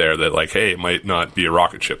reality there that, like, hey, it might not be a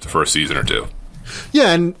rocket ship the first season or two.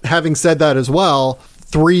 Yeah, and having said that as well,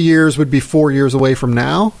 3 years would be 4 years away from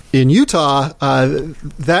now. In Utah,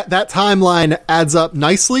 that timeline adds up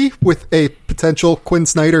nicely with a potential Quinn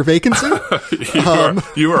Snyder vacancy.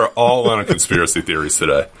 You are all on conspiracy theories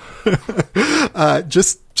today.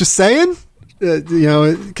 Just saying,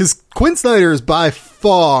 because Quinn Snyder is by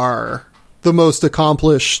far the most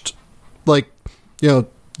accomplished,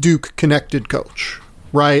 Duke connected coach,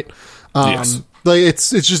 right? Yes. Like, it's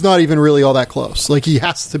just not even really all that close. Like, he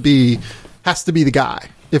has to be the guy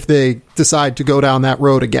if they decide to go down that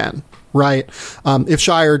road again, right? If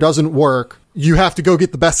Scheyer doesn't work, you have to go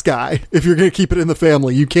get the best guy if you're going to keep it in the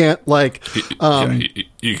family. You can't,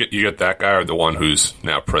 you get that guy, or the one who's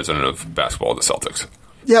now president of basketball of the Celtics.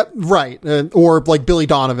 Yeah, right. Or like Billy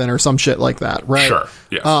Donovan or some shit like that, right? Sure.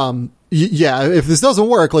 Yeah. Yeah, if this doesn't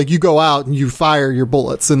work, like, you go out and you fire your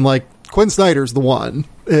bullets, and, like, Quinn Snyder's the one.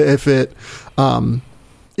 If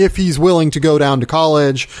he's willing to go down to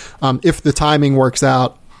college, if the timing works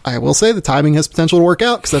out. I will say the timing has potential to work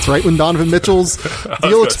out, because that's right when Donovan Mitchell's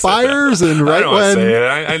deal expires, and right when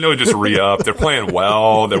I know, just re-up. They're playing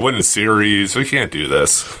well. They're winning series. We can't do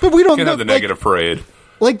this. But we don't have the negative parade.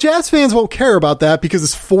 Like, Jazz fans won't care about that because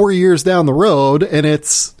it's 4 years down the road, and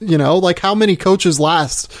it's, like, how many coaches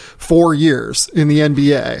last 4 years in the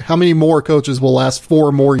NBA? How many more coaches will last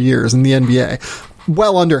 4 more years in the NBA?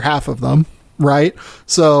 Well under half of them, right?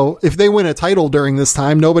 So if they win a title during this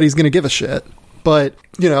time, nobody's going to give a shit. But,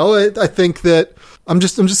 I think that I'm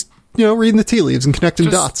just reading the tea leaves and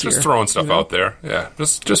connecting dots here. Just throwing stuff out there. Yeah,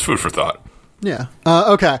 just food for thought. Yeah.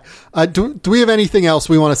 Okay. Do we have anything else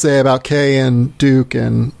we want to say about K and Duke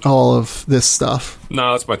and all of this stuff?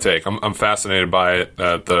 No, that's my take. I'm fascinated by it.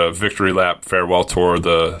 The victory lap farewell tour,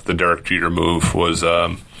 the Derek Jeter move was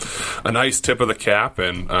a nice tip of the cap,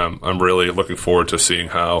 and I'm really looking forward to seeing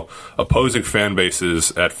how opposing fan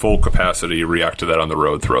bases at full capacity react to that on the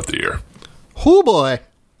road throughout the year. Oh boy,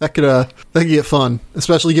 that could get fun,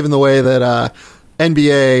 especially given the way that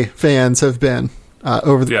NBA fans have been.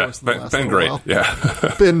 Over the course of the last been great. While.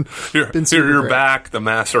 Yeah, been you're back. The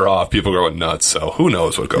masks are off. People are going nuts. So who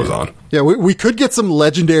knows what goes on? Yeah, we could get some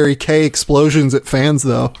legendary K explosions at fans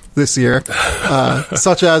though this year,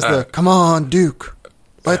 such as the "Come on, Duke,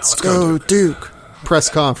 let's go Duke"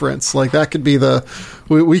 press conference. Like, that could be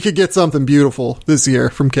we could get something beautiful this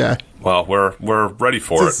year from K. Well, we're ready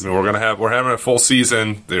for it. We're having a full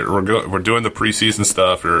season. We're doing the preseason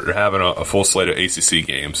stuff. We're having a full slate of ACC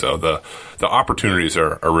games. So the opportunities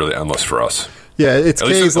are really endless for us. Yeah, it's at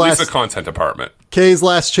least the content department. K's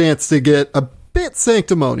last chance to get a bit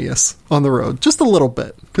sanctimonious on the road, just a little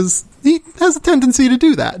bit, because he has a tendency to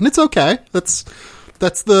do that, and it's okay. That's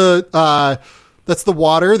the That's the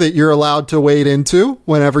water that you're allowed to wade into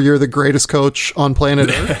whenever you're the greatest coach on planet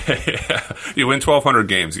Earth. Yeah. You win 1,200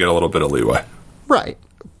 games, you get a little bit of leeway. Right.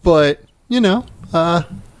 But, we'll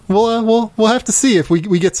have to see if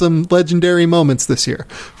we get some legendary moments this year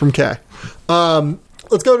from Kay.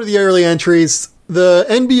 Let's go to the early entries. The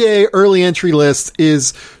NBA early entry list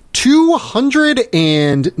is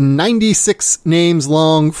 296 names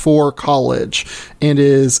long for college and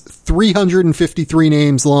is 353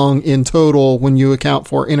 names long in total when you account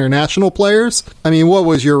for international players. I mean, what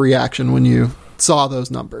was your reaction when you saw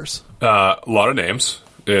those numbers? A lot of names.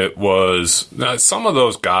 It was some of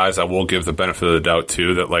those guys I will give the benefit of the doubt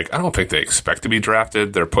to that, like, I don't think they expect to be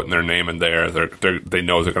drafted. They're putting their name in there. They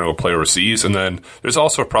know they're going to go play overseas. And then there's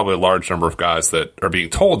also probably a large number of guys that are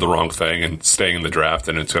being told the wrong thing and staying in the draft,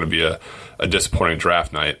 and it's going to be a disappointing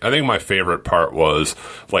draft night. I think my favorite part was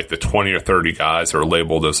like the 20 or 30 guys that are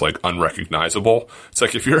labeled as like unrecognizable. It's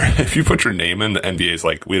like if you put your name in, the NBA's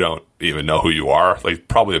like, we don't even know who you are. Like,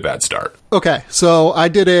 probably a bad start. Okay, so I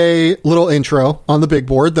did a little intro on the big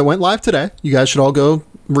board that went live today. You guys should all go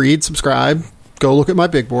read, subscribe, go look at my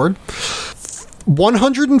big board.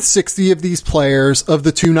 160 of these players of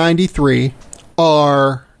the 293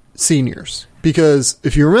 are seniors. Because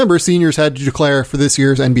if you remember, seniors had to declare for this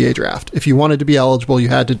year's NBA draft. If you wanted to be eligible, you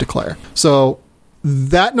had to declare. So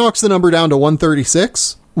that knocks the number down to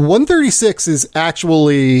 136. 136 is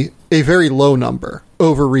actually a very low number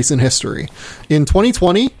over recent history. In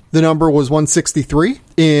 2020, the number was 163.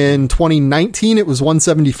 In 2019, it was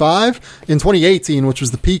 175. In 2018, which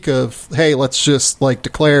was the peak of, hey, let's just like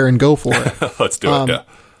declare and go for it. Let's do it, yeah.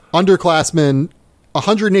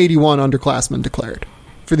 181 underclassmen declared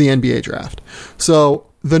for the NBA draft. So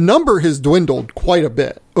the number has dwindled quite a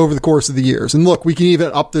bit over the course of the years. And look, we can even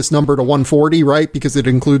up this number to 140, right? Because it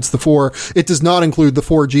includes it does not include the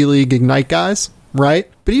 4 G League Ignite guys, right?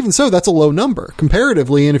 But even so, that's a low number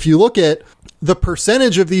comparatively. And if you look at the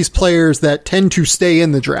percentage of these players that tend to stay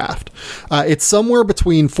in the draft, it's somewhere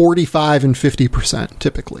between 45 and 50%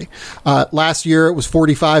 typically. Last year it was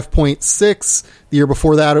 45.6. The year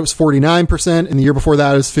before that it was 49%. And the year before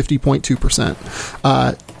that it was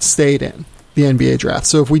 50.2% stayed in the NBA draft.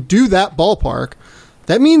 So if we do that ballpark,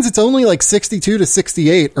 that means it's only like 62 to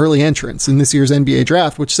 68 early entrants in this year's NBA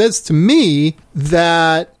draft, which says to me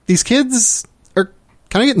that these kids are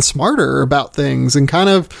kind of getting smarter about things and kind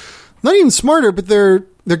of not even smarter, but they're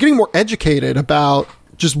getting more educated about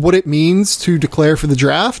just what it means to declare for the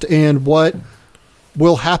draft and what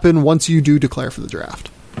will happen once you do declare for the draft.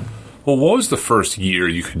 Well, what was the first year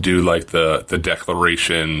you could do like the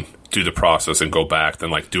declaration, do the process, and go back, then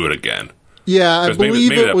like do it again? Yeah, I believe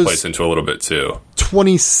maybe that was plays into a little bit too.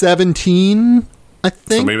 2017, I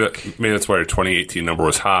think. So maybe that's why your 2018 number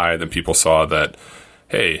was high. Then people saw that,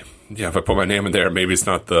 hey, yeah, if I put my name in there, maybe it's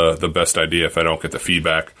not the best idea if I don't get the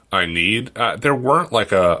feedback I need. There weren't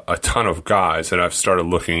like a ton of guys, and I've started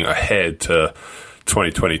looking ahead to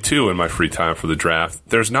 2022 in my free time for the draft.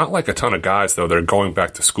 There's not like a ton of guys, though, that are going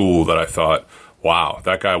back to school that I thought, wow,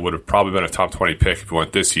 that guy would have probably been a top 20 pick if he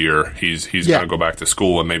went this year. He's going to go back to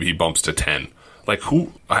school, and maybe he bumps to 10. Like,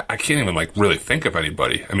 who? I can't even like really think of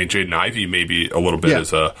anybody. I mean, Jaden Ivey maybe a little bit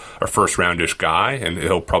as a first roundish guy, and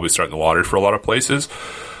he'll probably start in the lottery for a lot of places.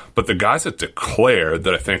 But the guys that declared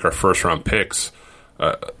that I think are first round picks,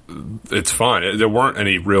 it's fine. There weren't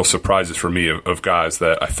any real surprises for me of guys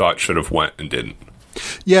that I thought should have went and didn't.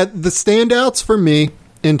 Yeah, the standouts for me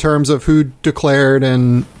in terms of who declared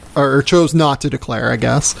or chose not to declare, I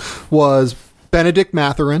guess, was Benedict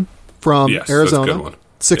Mathurin from Arizona. That's a good one.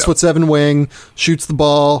 6'7" wing, shoots the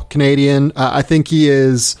ball, Canadian. I think he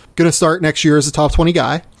is going to start next year as a top 20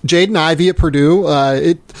 guy. Jaden Ivey at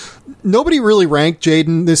Purdue. Nobody really ranked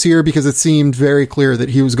Jaden this year because it seemed very clear that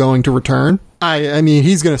he was going to return. I mean,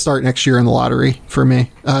 he's going to start next year in the lottery for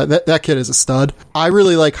me. That kid is a stud. I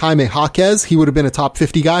really like Jaime Jaquez. He would have been a top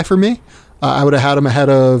 50 guy for me. I would have had him ahead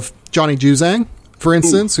of Johnny Juzang, for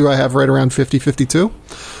instance, who I have right around 50, 52.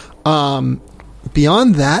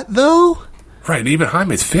 Beyond that, though... Right, even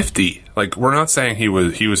Jaime's 50. Like, we're not saying he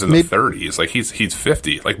was in the 30s. Like, he's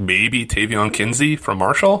 50. Like, maybe Tavion Kinsey from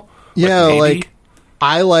Marshall? Yeah, like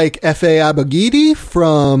I like F.A. Abogidi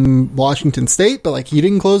from Washington State, but, like, he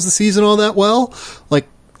didn't close the season all that well. Like,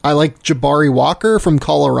 I like Jabari Walker from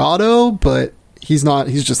Colorado, but he's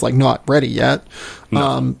just, like, not ready yet.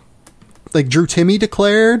 No. Like, Drew Timme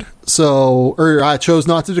declared, or I chose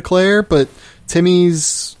not to declare, but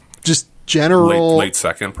Timmy's just general... Late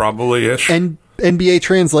second, probably-ish. And NBA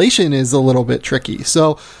translation is a little bit tricky.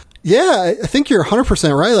 So, yeah, I think you're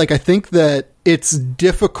 100% right. Like, I think that it's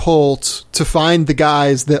difficult to find the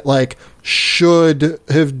guys that, like, should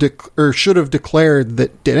have declared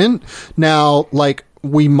that didn't. Now, like,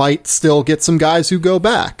 we might still get some guys who go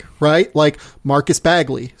back, right? Like Marcus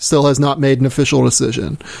Bagley still has not made an official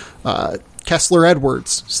decision. Kessler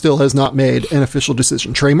Edwards still has not made an official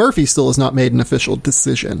decision. Trey Murphy still has not made an official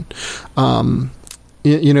decision.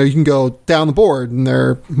 You know, you can go down the board, and there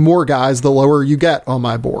are more guys the lower you get on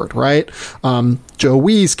my board, right? Joe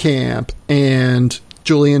Wieskamp and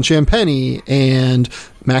Julian Champagny and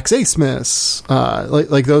Max Asmus,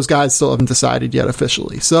 like those guys still haven't decided yet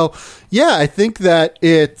officially. So, yeah, I think that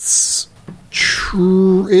it's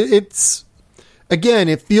true. Again,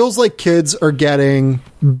 it feels like kids are getting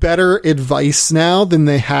better advice now than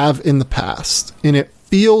they have in the past. And it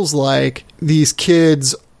feels like these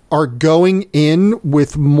kids are going in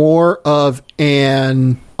with more of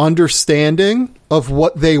an understanding of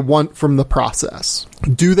what they want from the process.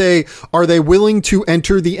 Are they willing to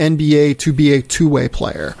enter the NBA to be a two-way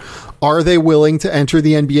player? Are they willing to enter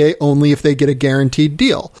the NBA only if they get a guaranteed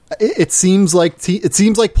deal? It seems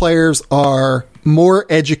like players are more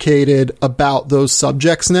educated about those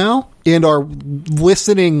subjects now and are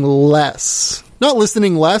listening less. Not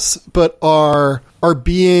listening less, but are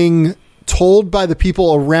being told by the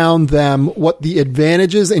people around them what the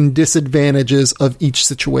advantages and disadvantages of each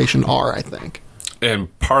situation are, I think.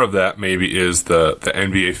 And part of that maybe is the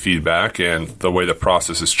NBA feedback and the way the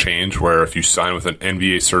process has changed, where if you sign with an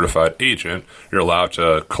NBA certified agent, you're allowed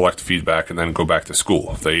to collect feedback and then go back to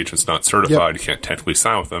school. If the agent's not certified, You can't technically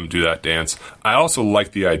sign with them, do that dance. I also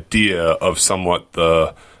like the idea of somewhat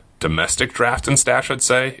the domestic draft and stash, I'd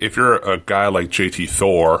say. If you're a guy like JT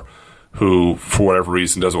Thor, who, for whatever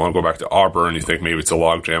reason, doesn't want to go back to Auburn, you think maybe it's a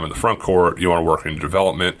logjam in the front court, you want to work in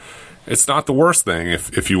development, it's not the worst thing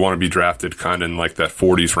if you want to be drafted kind of in like that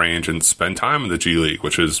 40s range and spend time in the G League,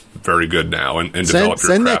 which is very good now, and develop your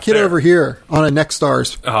send that kid there. over here on a Next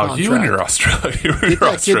Stars contract. You and your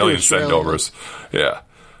Australian sendovers. Yeah.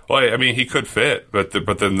 Well, I mean, he could fit, but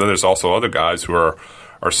then there's also other guys who are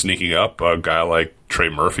sneaking up. A guy like Trey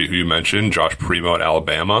Murphy, who you mentioned, Josh Primo at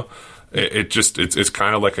Alabama. It's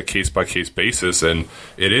kind of like a case-by-case basis, and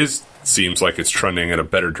seems like it's trending in a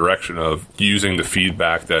better direction of using the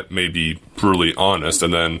feedback that may be brutally honest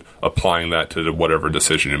and then applying that to whatever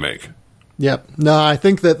decision you make. Yep. No, I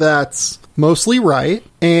think that's mostly right.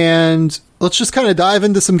 And let's just kind of dive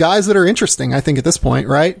into some guys that are interesting, I think, at this point,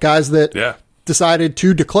 right? Guys that decided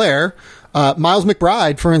to declare. Miles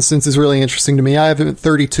McBride, for instance, is really interesting to me. I have him at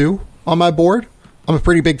 32 on my board. I'm a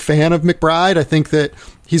pretty big fan of McBride. I think that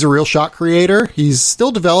he's a real shot creator. He's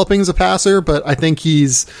still developing as a passer, but I think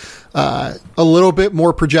he's a little bit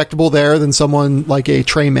more projectable there than someone like a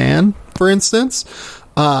Trey Mann, for instance,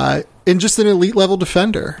 and just an elite level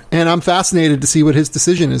defender. And I'm fascinated to see what his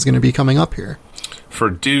decision is going to be coming up here. For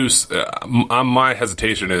Deuce, my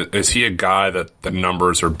hesitation is he a guy that the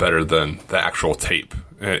numbers are better than the actual tape?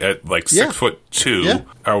 At like 6'2",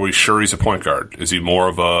 are we sure he's a point guard? Is he more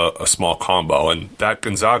of a small combo? And that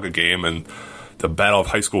Gonzaga game and the battle of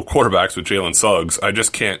high school quarterbacks with Jalen Suggs, I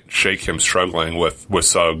just can't shake him struggling with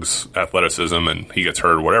Suggs' athleticism, and he gets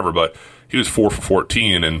hurt or whatever, but he was 4 for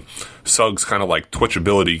 14, and Suggs' kind of like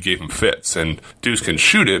twitchability gave him fits, and Deuce can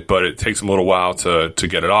shoot it, but it takes him a little while to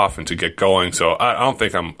get it off and to get going. So I don't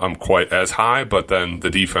think I'm quite as high, but then the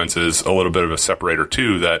defense is a little bit of a separator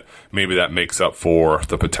too, that maybe that makes up for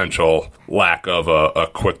the potential lack of a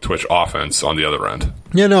quick twitch offense on the other end.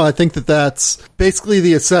 Yeah, no, I think that's basically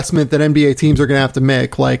the assessment that NBA teams are going to have to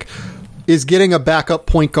make. Like, is getting a backup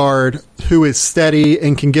point guard who is steady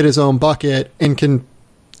and can get his own bucket and can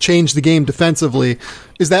change the game defensively,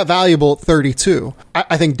 is that valuable at 32?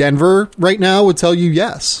 I think Denver right now would tell you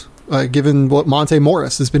yes, given what Monte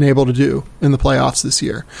Morris has been able to do in the playoffs this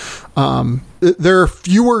year. There are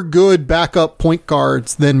fewer good backup point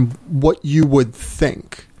guards than what you would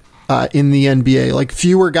think in the NBA. Like,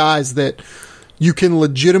 fewer guys that you can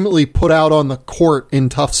legitimately put out on the court in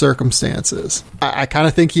tough circumstances. I kind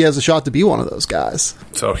of think he has a shot to be one of those guys.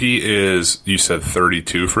 So he is, you said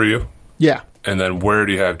 32 for you? Yeah. And then where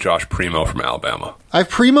do you have Josh Primo from Alabama? I have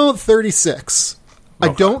Primo at 36.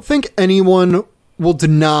 Okay. I don't think anyone will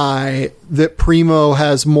deny that Primo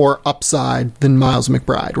has more upside than Miles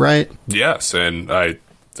McBride, right? Yes, and I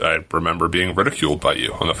remember being ridiculed by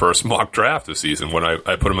you on the first mock draft this season when I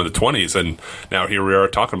put him in the 20s, and now here we are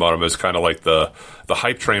talking about him as kind of like the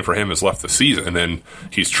hype train for him has left the season, and then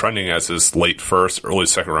he's trending as this late first, early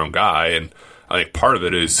second round guy, and I think part of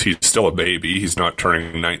it is he's still a baby. He's not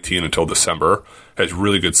turning 19 until December. Has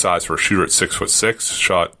really good size for a shooter at 6'6",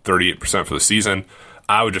 shot 38% for the season.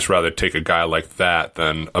 I would just rather take a guy like that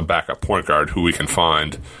than a backup point guard who we can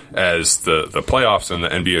find as the playoffs and the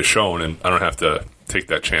NBA has shown, and I don't have to take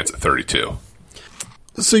that chance at 32.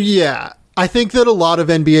 So, yeah, I think that a lot of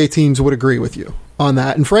NBA teams would agree with you on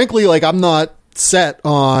that. And frankly, like, I'm not set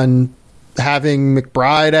on having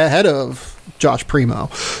McBride ahead of Josh Primo.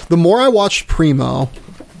 The more I watched Primo,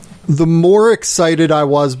 the more excited I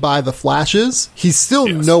was by the flashes. He's still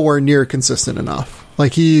nowhere near consistent enough.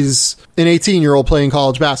 Like, he's an 18-year-old playing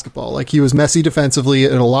college basketball. Like, he was messy defensively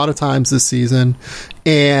at a lot of times this season.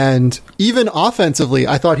 And even offensively,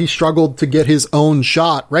 I thought he struggled to get his own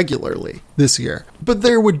shot regularly this year. But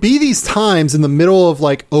there would be these times in the middle of,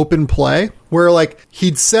 like, open play where, like,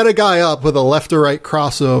 he'd set a guy up with a left to right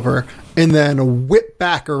crossover and then whip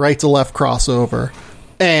back a right to left crossover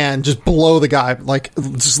and just blow the guy, like,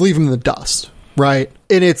 just leave him in the dust, right?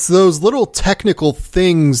 And it's those little technical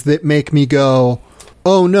things that make me go,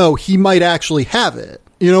 oh no, he might actually have it.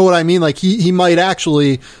 You know what I mean? Like, he might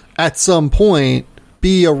actually, at some point,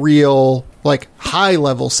 be a real, like,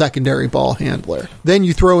 high-level secondary ball handler. Then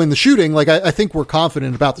you throw in the shooting. Like, I think we're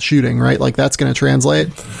confident about the shooting, right? Like, that's going to translate.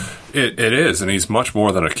 It is, and he's much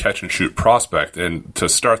more than a catch-and-shoot prospect. And to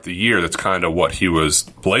start the year, that's kind of what he was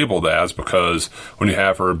labeled as, because when you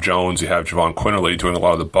have Herb Jones, you have Javon Quinterly doing a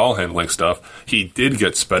lot of the ball handling stuff. He did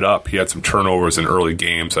get sped up. He had some turnovers in early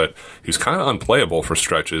games that he was kind of unplayable for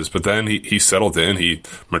stretches, but then he settled in. He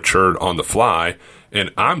matured on the fly, and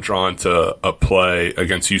I'm drawn to a play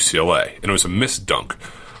against UCLA, and it was a missed dunk.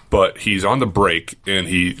 But he's on the break, and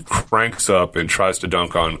he cranks up and tries to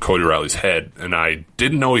dunk on Cody Riley's head, and I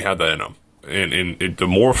didn't know he had that in him. And the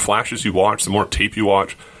more flashes you watch, the more tape you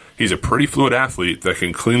watch, he's a pretty fluid athlete that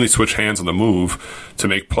can cleanly switch hands on the move to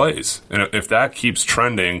make plays. And if that keeps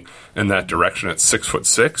trending in that direction at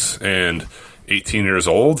 6'6" and 18 years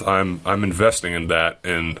old, I'm investing in that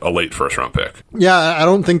in a late first-round pick. Yeah, I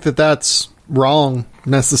don't think that that's wrong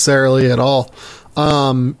necessarily at all.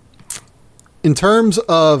 In terms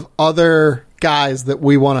of other guys that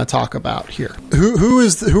we want to talk about here, who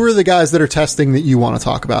are the guys that are testing that you want to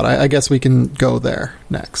talk about? I guess we can go there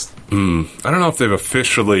next. I don't know if they've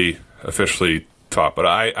officially taught, but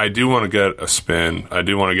I do want to get a spin. I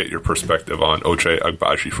do want to get your perspective on Ochai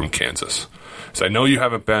Agbaji from Kansas. So I know you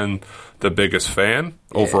haven't been the biggest fan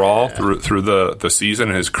overall through the season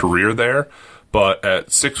and his career there. But at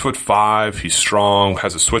 6'5", he's strong,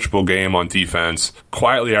 has a switchable game on defense,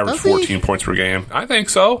 quietly averaged 14 points per game. I think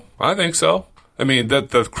so. I mean,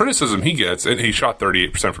 the criticism he gets, and he shot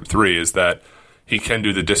 38% from three, is that he can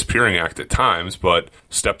do the disappearing act at times, but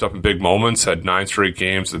stepped up in big moments, had 9 straight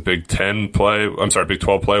games, the Big 12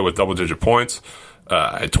 play with double-digit points,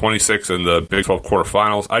 at 26 in the Big 12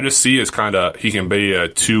 quarterfinals. I just see as kind of, he can be a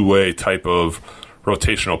two-way type of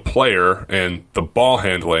rotational player, and the ball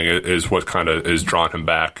handling is what kind of is drawing him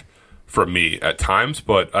back from me at times.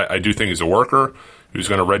 But I do think he's a worker. He was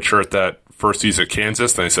going to redshirt that first season at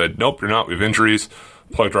Kansas. Then they said, nope, you're not. We have injuries.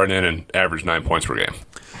 Plugged right in and averaged 9 points per game.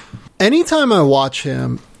 Anytime I watch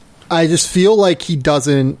him, I just feel like he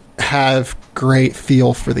doesn't have great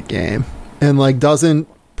feel for the game and like doesn't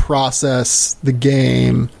process the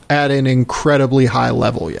game at an incredibly high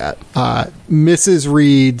level yet. Misses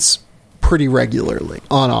reads pretty regularly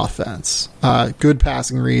on offense. Good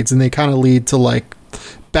passing reads, and they kind of lead to like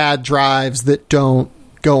bad drives that don't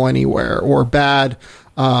go anywhere, or bad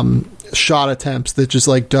shot attempts that just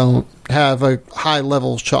like don't have a high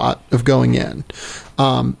level shot of going in.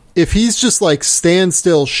 If he's just like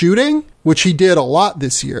standstill shooting, which he did a lot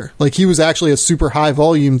this year, like he was actually a super high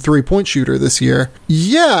volume 3-point shooter this year.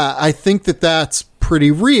 Yeah, I think that that's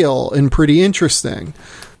pretty real and pretty interesting,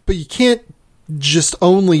 but you can't just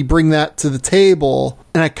only bring that to the table.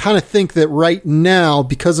 And I kind of think that right now,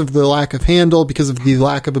 because of the lack of handle, because of the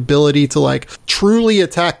lack of ability to like truly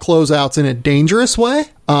attack closeouts in a dangerous way,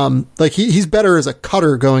 like he's better as a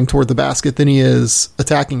cutter going toward the basket than he is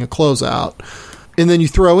attacking a closeout. And then you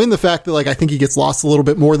throw in the fact that like I think he gets lost a little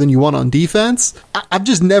bit more than you want on defense. I've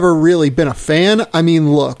just never really been a fan. I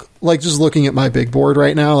mean, look, like just looking at my big board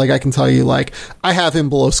right now, like I can tell you, like I have him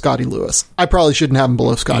below Scotty Lewis. I probably shouldn't have him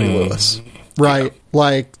below Scotty Lewis. Right, yeah.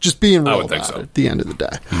 Like just being real about it at the end of the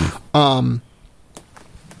day.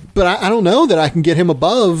 But I don't know that I can get him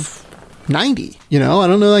above 90. You know, I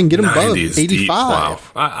don't know that I can get him above 85. Wow.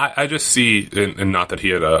 I just see, and not that he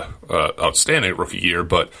had a outstanding rookie year,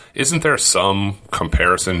 but isn't there some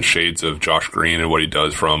comparison shades of Josh Green and what he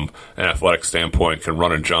does from an athletic standpoint? Can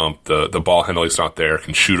run and jump, the ball handling's not there,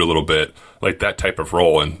 can shoot a little bit, like that type of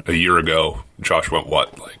role. And a year ago, Josh went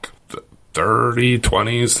what, like 30,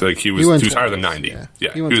 20s? Like he was higher than 90.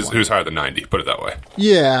 Yeah, he was higher than 90, put it that way.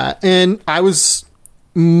 Yeah, and I was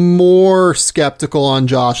more skeptical on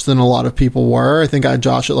Josh than a lot of people were. I think I had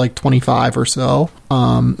Josh at like 25 or so.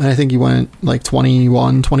 And I think he went like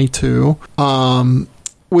 21, 22.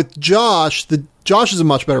 With Josh, Josh is a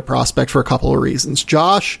much better prospect for a couple of reasons.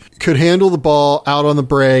 Josh could handle the ball out on the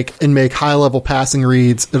break and make high-level passing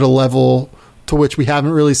reads at a level to which we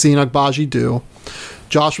haven't really seen Agbaji do.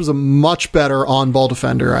 Josh was a much better on-ball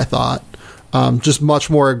defender, I thought. Just much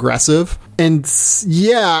more aggressive. And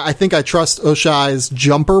yeah, I think I trust Oshai's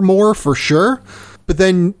jumper more for sure. But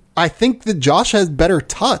then I think that Josh has better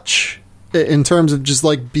touch in terms of just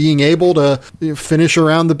like being able to finish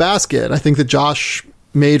around the basket. I think that Josh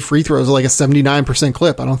made free throws at like a 79%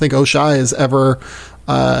 clip. I don't think Oshai has ever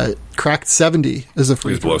cracked 70 as a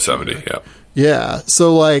free throw. He's below 70, yeah. Yeah,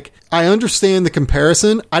 so like I understand the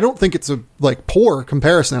comparison. I don't think it's a like poor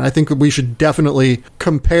comparison. I think we should definitely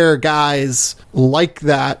compare guys like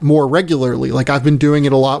that more regularly. Like I've been doing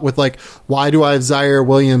it a lot with like, why do I have Zaire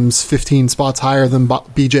Williams 15 spots higher than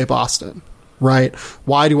BJ Boston? Right?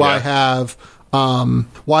 Why do I have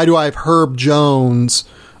Herb Jones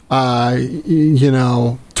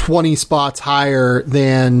 20 spots higher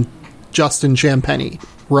than Justin Champagnie?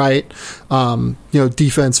 Right?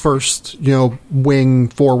 Defense first, wing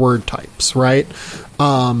forward types, right?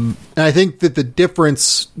 And I think that the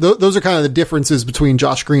difference, those are kind of the differences between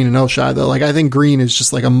Josh Green and Oshai, though. Like, I think Green is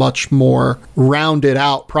just like a much more rounded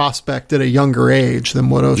out prospect at a younger age than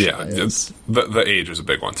what Oshai is. The age is a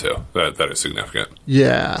big one, too. That is significant.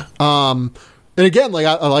 Yeah. And again, like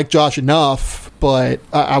I like Josh enough, but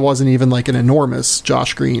I wasn't even like an enormous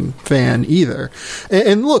Josh Green fan either.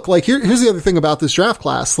 And look, like here's the other thing about this draft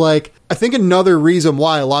class. Like I think another reason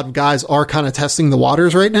why a lot of guys are kind of testing the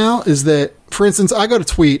waters right now is that, for instance, I got a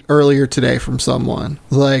tweet earlier today from someone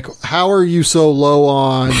like, "How are you so low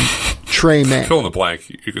on Tre Mann?" Fill in the blank.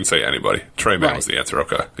 You can say anybody. Tre Mann was the answer.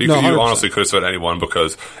 Okay, you honestly could have said anyone,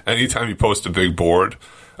 because anytime you post a big board,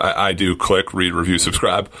 I do click, read, review,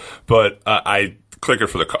 subscribe, but I click it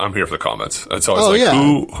I'm here for the comments. It's always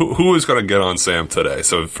who is going to get on Sam today?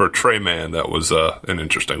 So for Tre Mann, that was an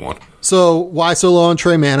interesting one. So why so low on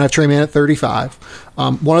Tre Mann? I have Tre Mann at 35.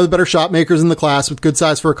 One of the better shot makers in the class with good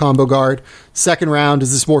size for a combo guard. Second round,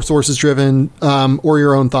 is this more sources driven or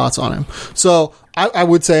your own thoughts on him? So I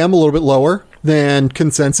would say I'm a little bit lower than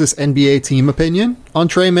consensus NBA team opinion on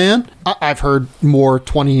Tre Mann. I've heard more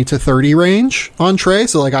 20 to 30 range on Tre,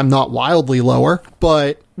 so like I'm not wildly lower.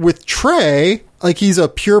 But with Tre, like he's a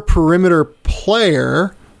pure perimeter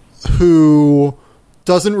player who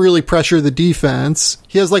doesn't really pressure the defense.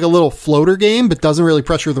 He has like a little floater game, but doesn't really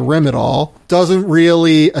pressure the rim at all. Doesn't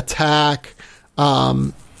really attack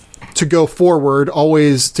to go forward,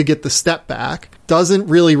 always to get the step back. Doesn't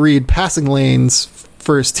really read passing lanes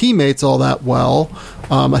for his teammates all that well.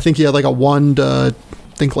 I think he had like a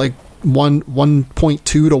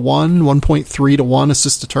 1.2 to 1, 1.3 to 1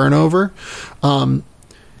 assist to turnover.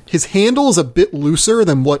 His handle is a bit looser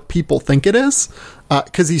than what people think it is,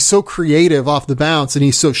 because he's so creative off the bounce and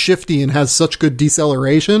he's so shifty and has such good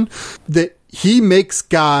deceleration that he makes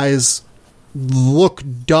guys look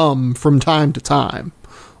dumb from time to time.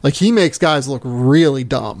 Like he makes guys look really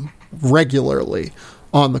dumb regularly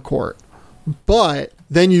on the court. But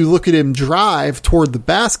then you look at him drive toward the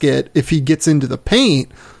basket. If he gets into the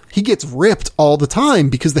paint, he gets ripped all the time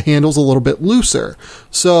because the handle's a little bit looser.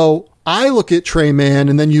 So I look at Tre Mann,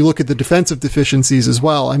 and then you look at the defensive deficiencies as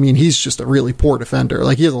well. I mean, he's just a really poor defender.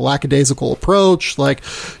 Like, he has a lackadaisical approach, like,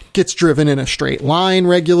 gets driven in a straight line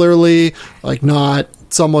regularly, like, not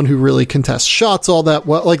someone who really contests shots all that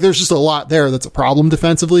well. Like, there's just a lot there that's a problem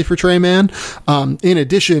defensively for Tre Mann, in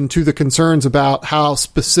addition to the concerns about how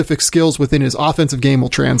specific skills within his offensive game will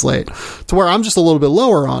translate, to where I'm just a little bit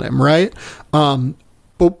lower on him, right?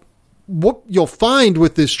 But what you'll find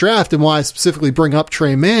with this draft, and why I specifically bring up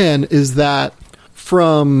Tre Mann, is that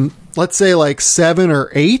from, let's say, like 7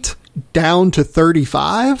 or 8 down to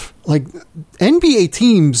 35, like, NBA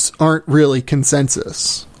teams aren't really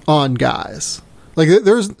consensus on guys. Like,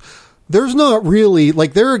 there's not really,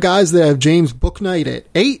 like, there are guys that have James Bouknight at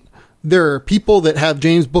 8. There are people that have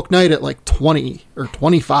James Bouknight at like 20 or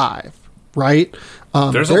 25, right?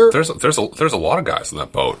 There's a lot of guys in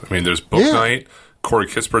that boat. I mean, there's Bouknight, Corey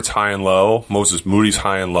Kispert's high and low, Moses Moody's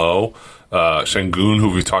high and low, Şengün, who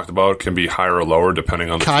we've talked about, can be higher or lower depending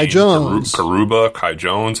on the Kai team. Jones. Karuba, Kai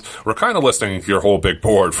Jones. We're kind of listing your whole big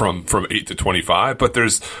board from 8 to 25, but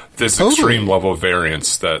there's this extreme level of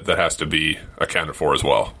variance that has to be accounted for as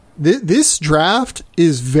well. This draft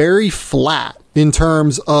is very flat in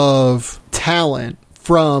terms of talent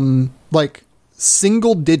from like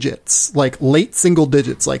single digits, like late single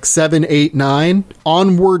digits, like 7, 8, 9,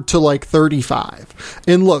 onward to like 35.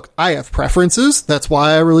 And look, I have preferences. That's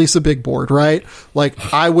why I release a big board, right?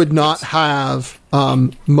 Like, I would not have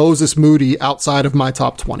Moses Moody outside of my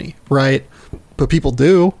top 20, right? But people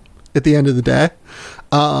do at the end of the day.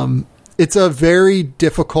 It's a very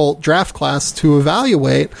difficult draft class to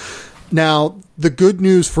evaluate. Now, the good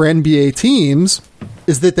news for NBA teams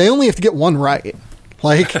is that they only have to get one right.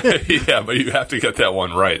 Like, yeah, but you have to get that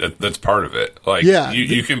one right. That's part of it. Like, yeah,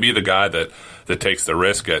 you can be the guy that takes the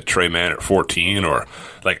risk at Trey Mann at 14, or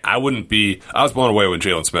like I was blown away when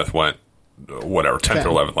Jalen Smith went, whatever, 10th or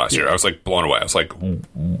 11th last year. I was like blown away. I was like,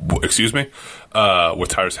 excuse me, with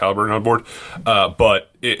Tyrese Halliburton on board. But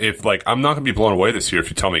if like, I'm not going to be blown away this year if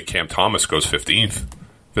you tell me Cam Thomas goes 15th.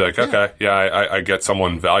 Be like, okay, yeah, I get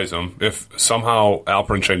someone values him. If somehow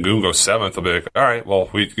Alperen Sengun goes 7th, I'll be like, all right, well,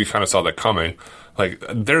 we kind of saw that coming. Like,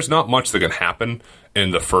 there's not much that can happen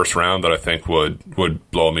in the first round that I think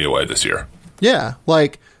would blow me away this year. Yeah,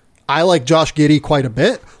 like, I like Josh Giddey quite a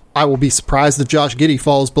bit. I will be surprised if Josh Giddey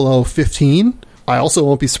falls below 15. I also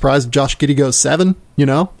won't be surprised if Josh Giddey goes 7, you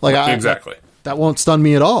know? Like, exactly. That won't stun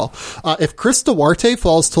me at all. If Chris Duarte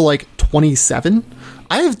falls to, like, 27,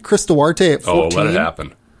 I have Chris Duarte at 14. Oh, let it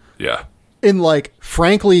happen. Yeah. And, like,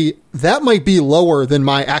 frankly, that might be lower than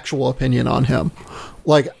my actual opinion on him.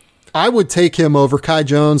 Like, I would take him over Kai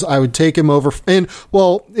Jones. I would take him over, and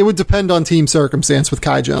well, it would depend on team circumstance with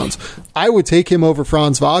Kai Jones. I would take him over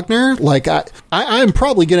Franz Wagner. Like, I'm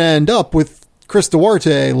probably going to end up with Chris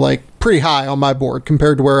Duarte, like, pretty high on my board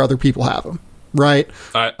compared to where other people have him. Right?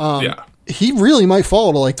 Yeah. He really might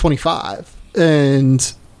fall to like 25,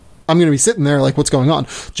 and I'm going to be sitting there like, what's going on?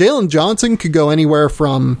 Jalen Johnson could go anywhere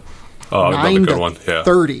from 9 to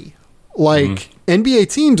 30. Like,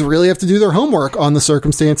 NBA teams really have to do their homework on the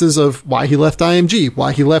circumstances of why he left IMG,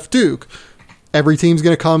 why he left Duke. Every team's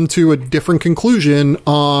going to come to a different conclusion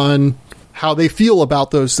on how they feel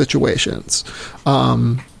about those situations.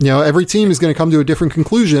 Every team is going to come to a different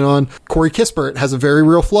conclusion on Corey Kispert has a very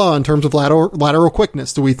real flaw in terms of lateral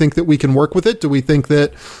quickness. Do we think that we can work with it? Do we think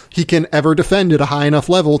that he can ever defend at a high enough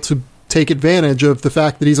level to take advantage of the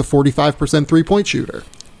fact that he's a 45% three-point shooter?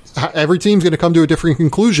 Every team's going to come to a different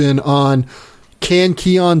conclusion on, can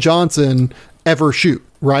Keon Johnson ever shoot,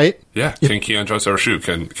 right? Yeah, can Keon Johnson ever shoot?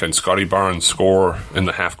 Can Scotty Barnes score in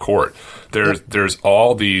the half court? There's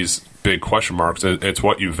all these big question marks. It's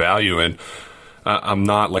what you value, and I'm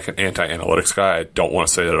not like an anti-analytics guy. I don't want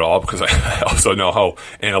to say that at all, because I also know how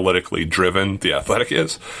analytically driven The Athletic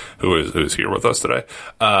is, who is here with us today.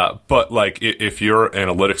 But like, if your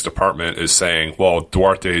analytics department is saying, well,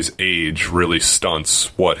 Duarte's age really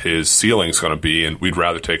stunts what his ceiling's going to be, and we'd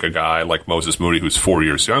rather take a guy like Moses Moody who's 4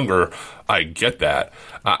 years younger, I get that.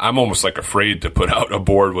 I'm almost like afraid to put out a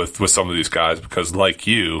board with some of these guys, because like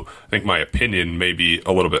you, I think my opinion may be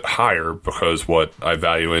a little bit higher because what I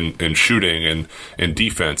value in shooting and in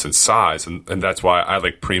defense and size. And that's why I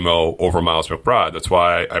like Primo over Miles McBride. That's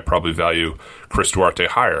why I probably value Chris Duarte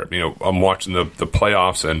higher. You know, I'm watching the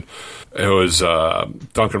playoffs, and it was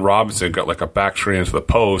Duncan Robinson got like a back screen into the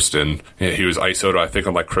post, and he was ISO'd, I think,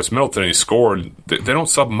 on like Chris Middleton, and he scored. They don't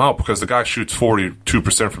sub him out because the guy shoots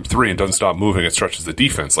 42% from three and doesn't stop moving and stretches the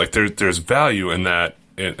defense. Like, there's value in that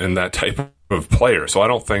type of player. So I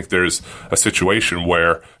don't think there's a situation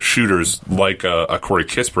where shooters like a Corey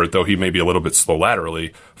Kispert, though he may be a little bit slow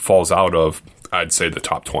laterally, falls out of, I'd say, the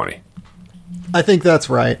top 20. I think that's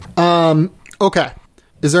right. Okay.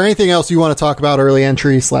 Is there anything else you want to talk about early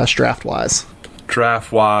entry / draft wise?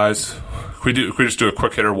 Draft wise, could we just do a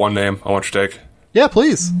quick hitter, one name I want you to take? Yeah,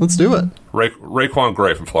 please. Let's do it. Raekwon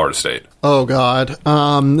Gray from Florida State. Oh, God.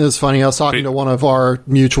 It was funny. I was talking to one of our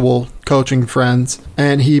mutual coaching friends,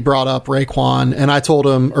 and he brought up Raekwon, and I told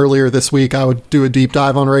him earlier this week I would do a deep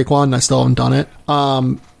dive on Raekwon, and I still haven't done it.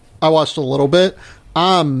 I watched a little bit.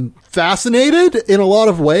 I'm fascinated in a lot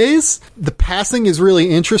of ways. The passing is really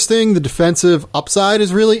interesting. The defensive upside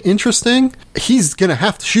is really interesting. He's going to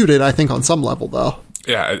have to shoot it, I think, on some level, though.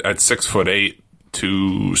 Yeah, at 6'8",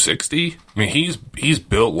 260. I mean, he's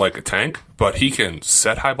built like a tank, but he can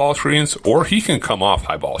set high ball screens, or he can come off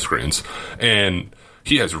high ball screens. And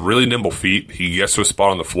he has really nimble feet. He gets to a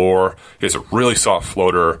spot on the floor. He has a really soft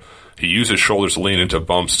floater. He uses shoulders to lean into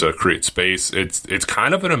bumps to create space. It's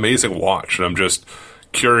kind of an amazing watch, and I'm just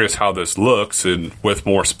curious how this looks, and with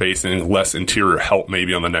more spacing, less interior help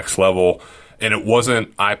maybe on the next level. And it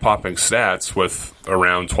wasn't eye-popping stats with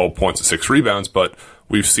around 12 points and 6 rebounds, but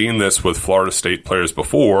we've seen this with Florida State players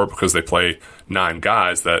before, because they play 9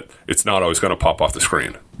 guys, that it's not always going to pop off the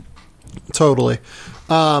screen. Totally.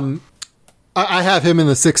 I have him in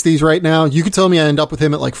the 60s right now. You could tell me I end up with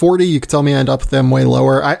him at like 40. You could tell me I end up with him way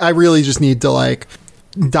lower. I really just need to like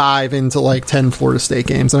dive into like 10 Florida State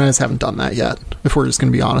games, and I just haven't done that yet, if we're just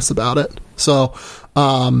going to be honest about it. So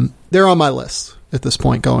they're on my list at this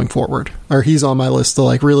point going forward, or he's on my list to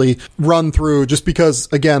like really run through, just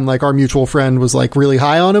because, again, like our mutual friend was like really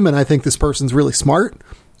high on him, and I think this person's really smart.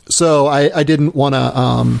 So I didn't want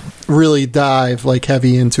to really dive like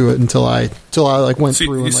heavy into it until I like went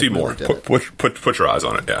through. You and, see like, more. Really Put your eyes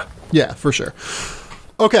on it. Yeah. Yeah, for sure.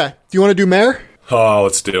 Okay. Do you want to do Mayor? Oh,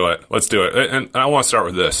 let's do it. And I want to start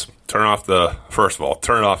with this. First of all,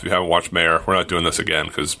 turn it off if you haven't watched Mayor. We're not doing this again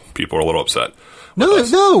because people are a little upset.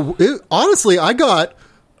 No. Honestly, I got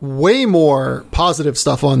way more positive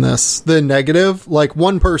stuff on this than negative. Like,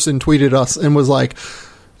 one person tweeted us and was like,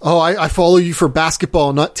 "Oh, I follow you for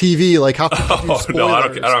basketball, not TV. Like, how can you do spoilers?" No,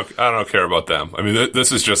 I don't care about them. I mean,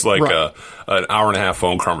 this is just like an hour and a half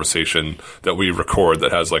phone conversation that we record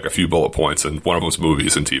that has like a few bullet points, and one of them's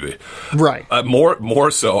movies and TV. Right.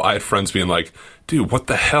 More so, I had friends being like, "Dude, what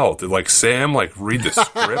the hell? Did like Sam like read the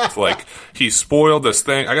script? Like he spoiled this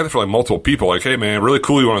thing?" I got it for like multiple people. Like, "Hey man, really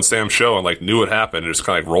cool you went on Sam's show and like knew what happened and just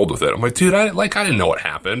kind of like rolled with it." I'm like, "Dude, I didn't know what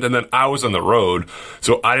happened." And then I was on the road,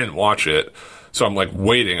 so I didn't watch it. So I'm like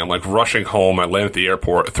waiting. I'm like rushing home. I land at the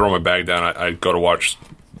airport, throw my bag down. I go to watch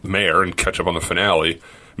Mayor and catch up on the finale.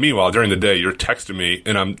 Meanwhile, during the day, you're texting me,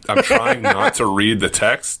 and I'm trying not to read the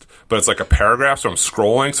text, but it's like a paragraph, so I'm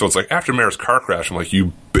scrolling. So it's like after Mayor's car crash, I'm like,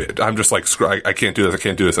 "You bit." I'm just like, I can't do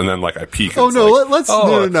this, and then like I peek. Oh no, like,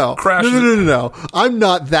 no. I'm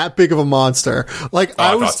not that big of a monster. Like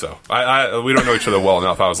I thought so. We don't know each other well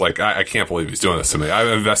enough. I was like, I can't believe he's doing this to me. I've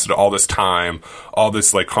invested all this time, all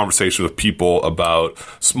this like conversation with people about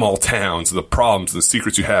small towns and the problems and the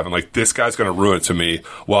secrets you have, and like this guy's going to ruin it to me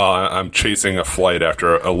while I'm chasing a flight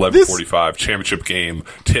after 11:45 championship game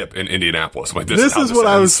tip in Indianapolis. I'm like, this is what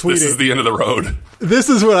I was tweeting. This is the end of the road. This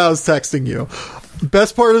is what I was texting you.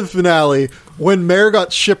 Best part of the finale, when Mayor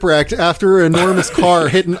got shipwrecked after an enormous car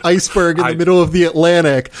hit an iceberg in the middle of the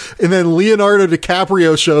Atlantic, and then Leonardo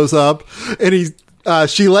DiCaprio shows up, and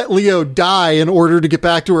she let Leo die in order to get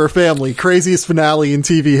back to her family. Craziest finale in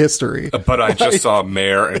TV history. But I just saw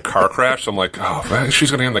Mayor and car crash. So I'm like, oh, man,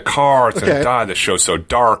 she's going to get in the car. It's going to die. This show's so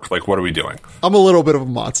dark. Like, what are we doing? I'm a little bit of a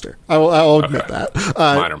monster. I'll admit that.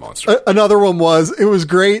 Minor monster. Another one it was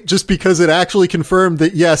great just because it actually confirmed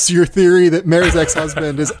that, yes, your theory that Mayor's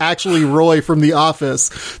ex-husband is actually Roy from The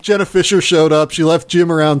Office. Jenna Fisher showed up. She left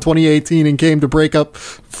Jim around 2018 and came to break up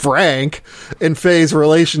Frank and Faye's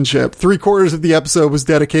relationship. 3/4 of the episode was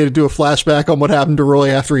dedicated to a flashback on what happened to Roy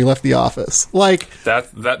after he left The Office. Like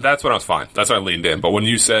that's when I was fine. That's when I leaned in. But when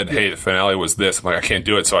you said, "Hey, the finale was this," I'm like, I can't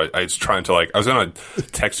do it. So I was trying to I was gonna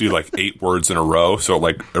text you like 8 words in a row, so it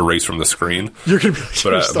like erased from the screen. You're gonna be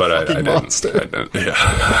I didn't.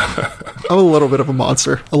 Yeah, I'm a little bit of a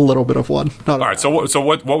monster. A little bit of one. All right. So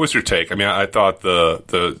what was your take? I mean, I thought the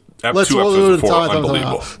 2 episodes before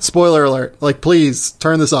unbelievable. Spoiler alert! Like, please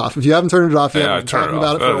turn this off if you haven't turned it off yet. Yeah, turn it off.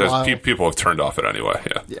 About it for a while. People have turned off it anyway.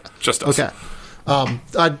 Yeah. Just us. Okay.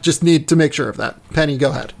 I just need to make sure of that. Penny, go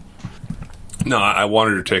ahead. No, I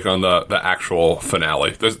wanted to take on the actual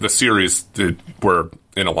finale. The series were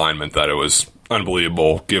in alignment that it was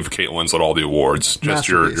unbelievable. Give Kate Winslet all the awards. Just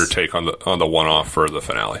your take on the one-off for the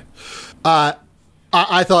finale.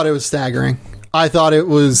 I thought it was staggering. I thought it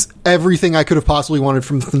was everything I could have possibly wanted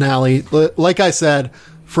from the finale. Like I said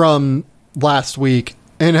from last week,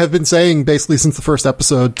 and have been saying basically since the first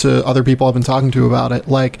episode to other people I've been talking to about it,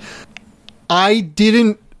 like, I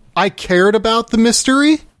cared about the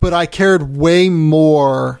mystery, but I cared way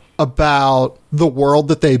more about the world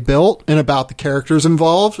that they built and about the characters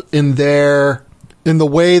involved in the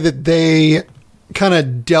way that they kind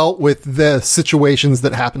of dealt with the situations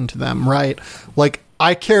that happened to them, right? Like,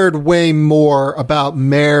 I cared way more about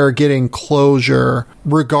Mayor getting closure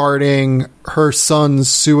regarding her son's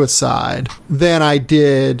suicide than I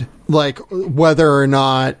did, like, whether or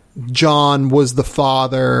not John was the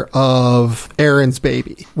father of Aaron's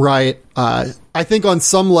baby, right? I think on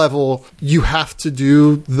some level, you have to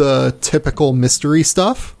do the typical mystery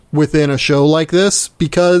stuff within a show like this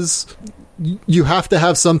because you have to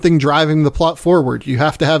have something driving the plot forward. You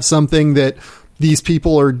have to have something that these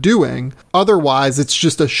people are doing. Otherwise, it's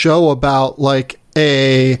just a show about like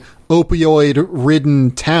a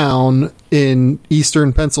opioid-ridden town in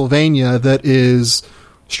eastern Pennsylvania that is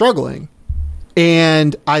struggling.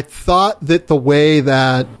 And I thought that the way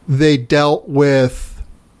that they dealt with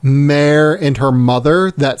Mayor and her mother,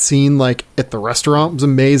 that scene like at the restaurant, was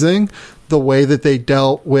amazing. The way that they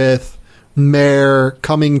dealt with Mayor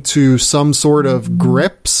coming to some sort of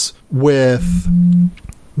grips with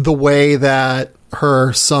the way that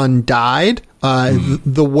her son died,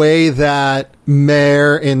 the way that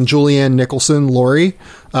Mare and Julianne Nicholson, Laurie,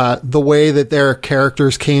 the way that their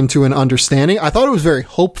characters came to an understanding, I thought it was very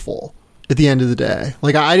hopeful at the end of the day.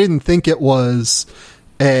 Like, I didn't think it was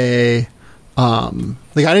a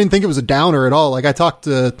downer at all. Like, I talked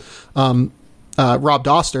to Rob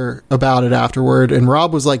Doster about it afterward, and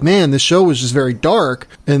Rob was like, man, this show was just very dark,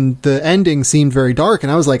 and the ending seemed very dark.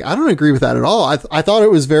 And I was like, I don't agree with that at all. I thought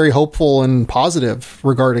it was very hopeful and positive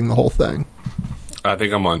regarding the whole thing. I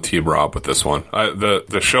think I'm on Team Rob with this one.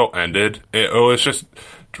 The show ended. It was just,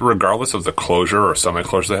 regardless of the closure or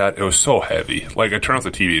semi-closure they had, it was so heavy. Like, I turned off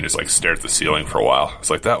the TV and just, like, stared at the ceiling for a while.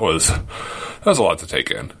 It's like, that was a lot to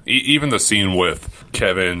take in. Even the scene with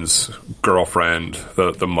Kevin's girlfriend,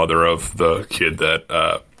 the mother of the kid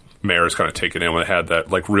that Mare's kind of taken in, when they had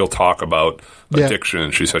that, like, real talk about addiction,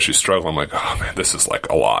 and she says she's struggling. I'm like, oh man, this is like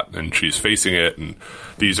a lot, and she's facing it, and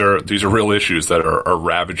these are real issues that are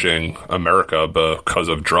ravaging America because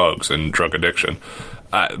of drugs and drug addiction.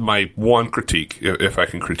 My one critique, if I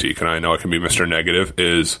can critique, and I know I can be Mr. Negative,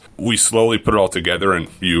 is we slowly put it all together, and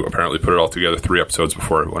you apparently put it all together 3 episodes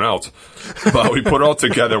before everyone else. But we put all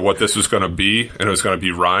together what this was going to be, and it was going to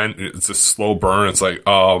be Ryan. It's a slow burn. It's like,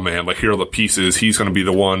 oh man, like, here are the pieces. He's going to be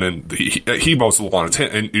the one, and he mows the lawn.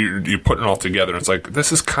 And you're putting it all together. And it's like,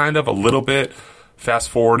 this is kind of a little bit fast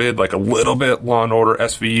forwarded, like a little bit Law and Order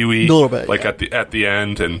SVU-y, a little bit, like yeah. at the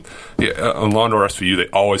end. And on Law and Order SVU, they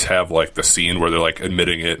always have like the scene where they're like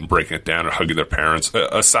admitting it and breaking it down or hugging their parents.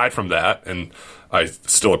 Aside from that, and I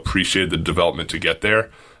still appreciate the development to get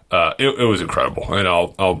there. It was incredible, and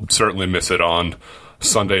I'll certainly miss it on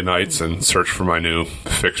Sunday nights and search for my new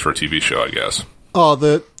fix for a TV show, I guess. Oh,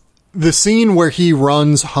 the scene where he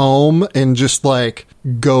runs home and just like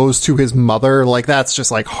goes to his mother, like, that's just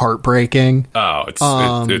like heartbreaking. Oh,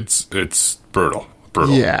 it's brutal.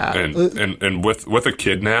 Yeah, and with a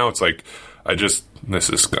kid now, it's like, this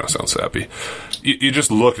is gonna sound sappy. You just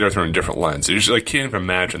look at it through a different lens. You just like can't even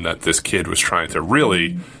imagine that this kid was trying to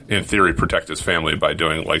really, in theory, protect his family by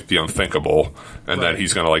doing like the unthinkable, and that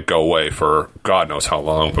he's gonna like go away for God knows how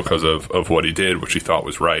long because of what he did, which he thought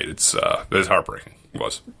was right. It's heartbreaking. It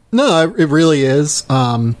was. No, it really is.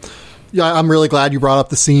 Yeah, I'm really glad you brought up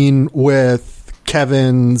the scene with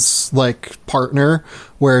Kevin's like partner,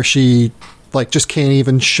 where she like just can't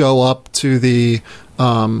even show up to the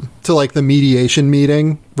to like the mediation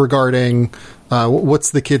meeting regarding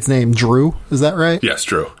what's the kid's name? Drew, is that right? Yes,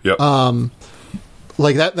 Drew. Yep.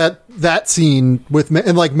 Like that scene with,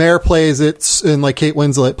 and like Mare plays it, and like Kate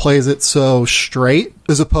Winslet plays it so straight,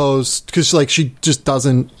 as opposed, because like she just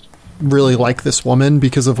doesn't really like this woman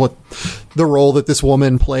because of what the role that this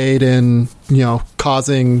woman played in, you know,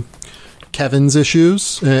 causing Kevin's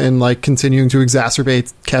issues and like continuing to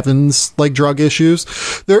exacerbate Kevin's like drug issues.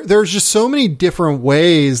 There's just so many different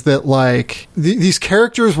ways that like these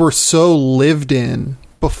characters were so lived in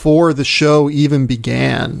before the show even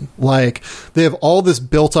began. Like, they have all this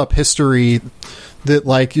built up history that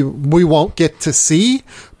like we won't get to see,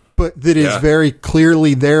 but that is very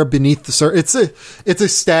clearly there beneath the surface. It's a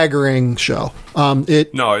staggering show.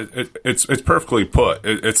 It's perfectly put.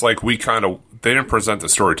 It's like they didn't present the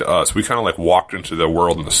story to us. We kind of like walked into the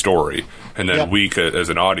world and the story, and then we could, as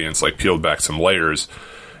an audience, like peeled back some layers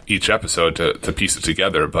each episode to piece it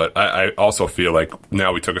together. But I also feel like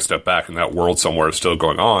now we took a step back, and that world somewhere is still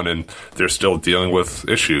going on, and they're still dealing with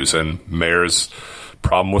issues, and Mare's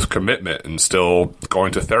problem with commitment and still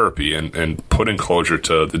going to therapy and putting closure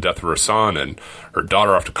to the death of her son and her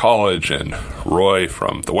daughter off to college, and Roy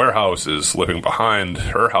from the warehouse is living behind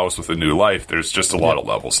her house with a new life. There's just a lot of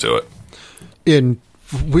levels to it.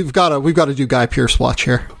 We've got to do Guy Pearce watch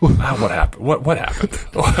here. What happened? What happened?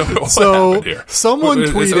 What happened here? Someone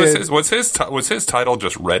tweeted. Was his title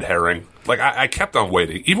just red herring? Like, I kept on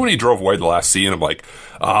waiting. Even when he drove away the last scene, I'm like,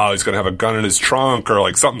 oh, he's going to have a gun in his trunk, or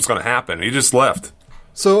like something's going to happen. He just left.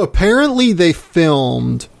 So apparently they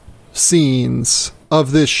filmed scenes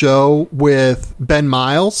of this show with Ben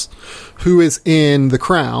Miles, who is in The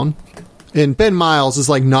Crown. And Ben Miles is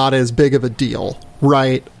like not as big of a deal,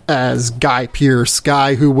 right, as Guy Pearce,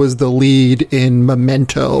 guy who was the lead in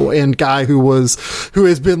Memento, and guy who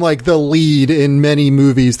has been like the lead in many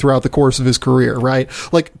movies throughout the course of his career, right?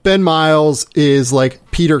 Like, Ben Miles is like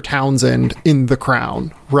Peter Townsend in The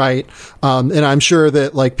Crown, right? And I'm sure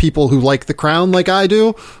that like people who like The Crown like I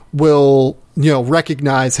do will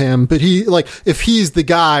recognize him, but he, like, if he's the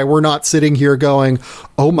guy, we're not sitting here going,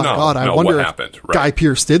 oh my God, I wonder what if happened. Right. Guy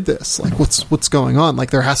Pearce did this. Like, what's going on?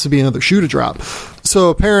 Like, there has to be another shoe to drop. So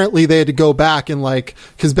apparently they had to go back and, like,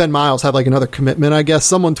 because Ben Miles had, like, another commitment, I guess.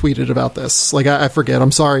 Someone tweeted about this. Like, I forget.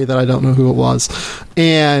 I'm sorry that I don't know who it was.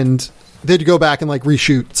 And they had to go back and, like,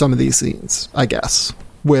 reshoot some of these scenes, I guess,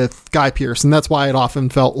 with Guy Pearce. And that's why it often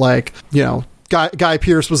felt like, Guy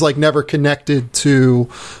Pearce was, like, never connected to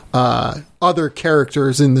other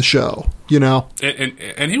characters in the show,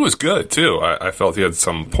 And he was good, too. I felt he had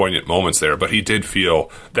some poignant moments there, but he did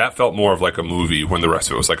that felt more of like a movie when the rest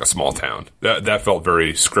of it was like a small town. That felt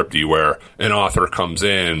very scripty, where an author comes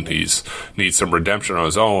in, needs some redemption on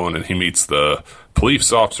his own, and he meets the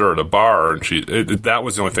police officer at a bar, and that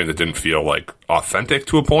was the only thing that didn't feel, like, authentic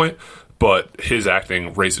to a point. But his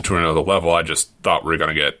acting raised it to another level. I just thought we were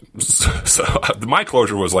going to get... So my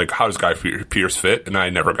closure was like, how does Guy Pearce fit? And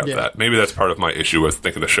I never got that. Maybe that's part of my issue with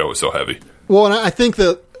thinking the show was so heavy. Well, and I think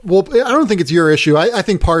that... Well, I don't think it's your issue. I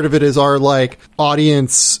think part of it is our, like,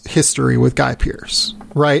 audience history with Guy Pearce,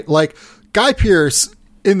 right? Like, Guy Pearce,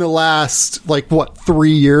 in the last,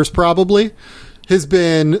 3 years probably, has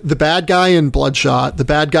been the bad guy in Bloodshot, the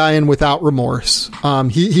bad guy in Without Remorse.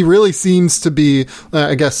 He really seems to be,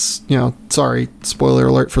 I guess, sorry, spoiler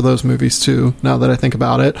alert for those movies too, now that I think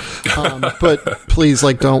about it. But please,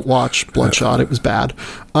 don't watch Bloodshot. It was bad.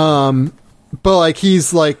 But,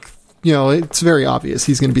 he's, it's very obvious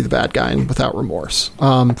he's going to be the bad guy in Without Remorse.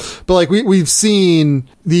 But, we've seen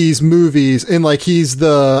these movies, and, he's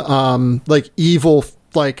the, evil,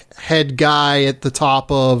 head guy at the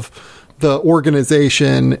top of the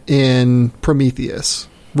organization in Prometheus,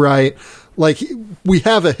 right? Like, we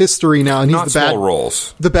have a history now, and he's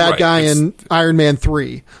the bad guy in Iron Man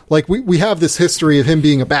 3. Like, we have this history of him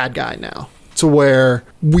being a bad guy now, to where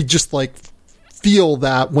we just, feel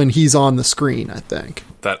that when he's on the screen, I think.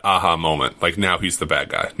 That aha moment. Like, now he's the bad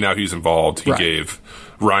guy. Now he's involved. He gave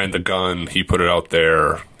Ryan the gun. He put it out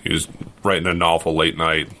there. He was writing a novel late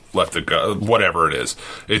night, left the gun, whatever it is.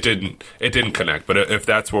 It didn't connect. But if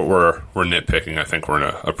that's what we're nitpicking, I think we're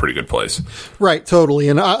in a pretty good place. Right, totally.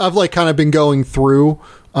 And I've kind of been going through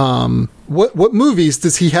what movies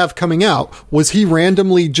does he have coming out? Was he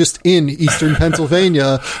randomly just in Eastern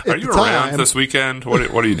Pennsylvania Are you around this weekend? What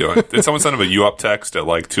are you doing? Did someone send him a "you up" text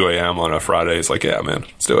at 2 a.m. on a Friday? It's like, yeah, man,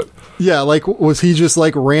 let's do it. Yeah, was he just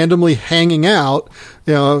randomly hanging out,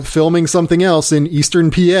 filming something else in Eastern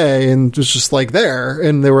PA, and just there?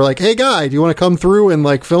 And they were like, "Hey, guy, do you want to come through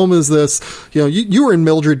and film as this? You were in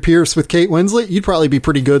Mildred Pierce with Kate Winslet. You'd probably be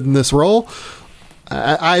pretty good in this role."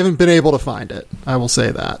 I haven't been able to find it. I will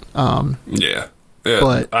say that. Yeah,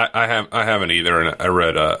 but I haven't either. And I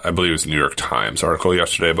read, I believe it was the New York Times article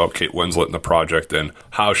yesterday about Kate Winslet and the project, and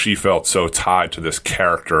how she felt so tied to this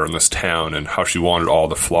character in this town, and how she wanted all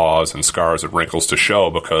the flaws and scars and wrinkles to show,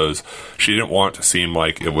 because she didn't want it to seem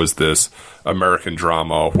like it was this American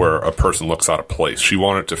drama where a person looks out of place. She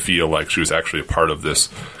wanted to feel like she was actually a part of this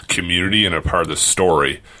community and a part of this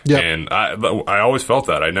story. Yep. And I always felt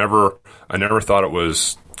that. I never thought it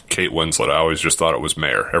was Kate Winslet. I always just thought it was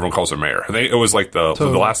Mare. Everyone calls her Mare. I think it was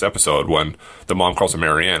the last episode when the mom calls her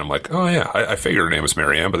Marianne. I'm like, oh yeah, I figured her name was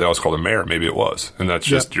Marianne, but they always called her Mare. Maybe it was. And that's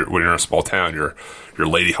just, when you're in a small town, you're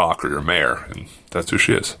Lady Hawk or you're Mare, and that's who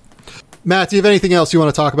she is. Matt, do you have anything else you want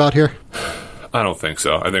to talk about here? I don't think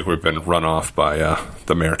so. I think we've been run off by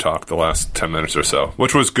the Mare talk the last 10 minutes or so,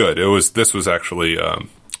 which was good. This was actually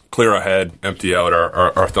clear our head, empty out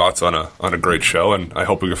our thoughts on a great show, and I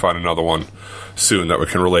hope we can find another one soon that we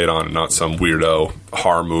can relate on, and not some weirdo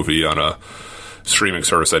horror movie on a streaming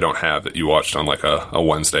service I don't have that you watched on a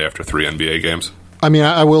Wednesday after 3 NBA games. I mean,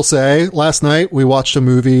 I will say, last night we watched a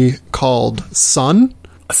movie called Sun.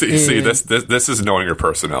 See, this is knowing your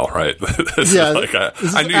personnel, right?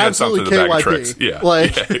 I knew you had something in the bag of tricks. Yeah,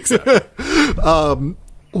 exactly.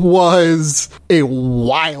 Was a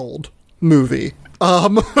wild movie.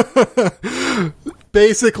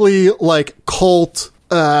 Basically, cult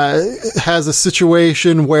has a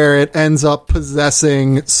situation where it ends up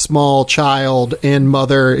possessing small child, and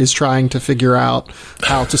mother is trying to figure out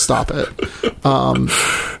how to stop it. And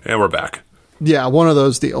we're back. Yeah, one of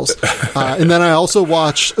those deals. And then I also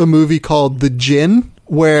watched a movie called The Djinn,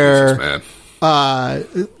 where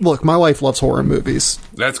look, my wife loves horror movies.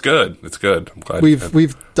 That's good. That's good. I'm glad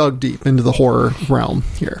we've dug deep into the horror realm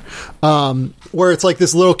here. Where it's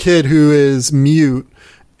this little kid who is mute,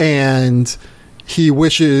 and he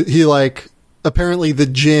wishes apparently the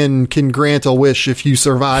djinn can grant a wish if you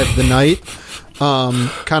survive the night,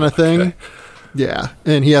 kind of thing. Okay. Yeah,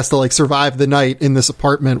 and he has to survive the night in this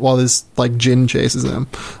apartment while this djinn chases him.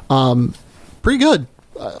 Pretty good.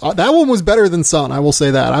 that one was better than Sun. I will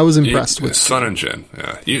say that. I was impressed with Sun and Jin.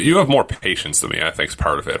 Yeah, you have more patience than me. I think is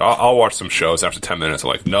part of it. I'll watch some shows after 10 minutes. I'm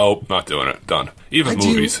like, nope, not doing it. Done. Even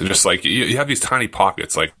movies, just like you have these tiny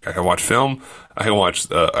pockets. Like I can watch film, I can watch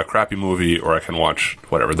a crappy movie, or I can watch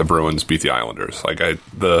whatever the Bruins beat the Islanders. Like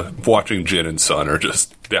watching Jin and Sun are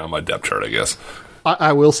just down my depth chart, I guess.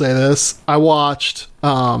 I will say this. I watched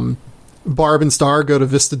Barb and Star go to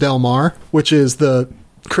Vista Del Mar, which is the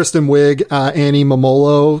Kristen Wiig, Annie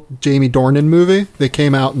Momolo, Jamie Dornan movie. They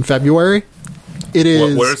came out in February. It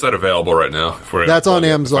is. Where is that available right now? That's on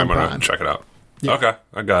Amazon Prime. Check it out. Yeah. Okay,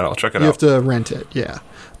 I got it. I'll check it out. You have to rent it, yeah.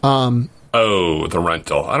 The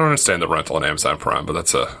rental. I don't understand the rental on Amazon Prime, but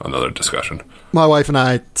that's another discussion. My wife and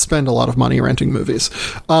I spend a lot of money renting movies.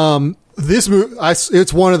 This movie,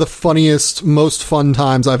 it's one of the funniest, most fun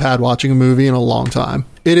times I've had watching a movie in a long time.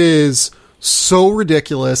 It is so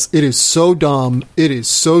ridiculous. It is so dumb. It is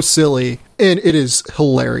so silly. And it is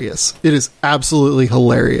hilarious. It is absolutely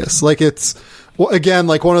hilarious. Like it's, again,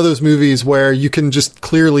 like one of those movies where you can just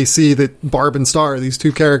clearly see that Barb and Star, these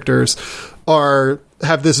two characters,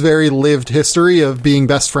 have this very lived history of being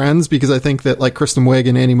best friends, because I think that like Kristen Wiig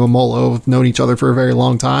and Annie Momolo have known each other for a very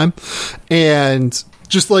long time. And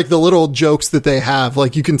just like the little jokes that they have,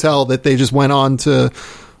 like you can tell that they just went onto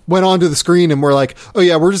the screen and were like, oh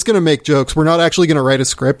yeah, we're just going to make jokes. We're not actually going to write a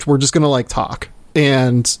script. We're just going to like talk.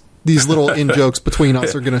 And these little in-jokes between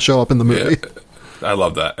us are going to show up in the movie. Yeah, I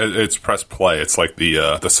love that. It's press play. It's like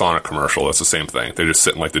the Sonic commercial. It's the same thing. They just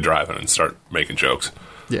sit in like the drive-in and start making jokes.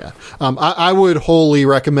 Yeah. I would wholly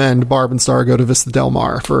recommend Barb and Star go to Vista Del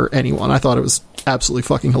Mar for anyone. I thought it was absolutely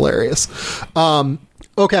fucking hilarious.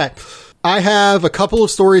 Okay. I have a couple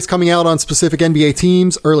of stories coming out on specific NBA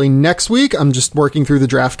teams early next week. I'm just working through the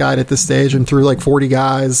draft guide at this stage and through like 40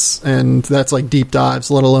 guys, and that's like deep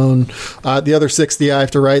dives, let alone the other 60 I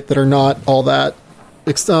have to write that are not all that.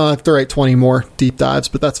 I have to write 20 more deep dives,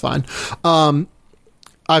 but that's fine.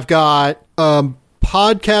 I've got a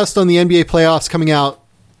podcast on the NBA playoffs coming out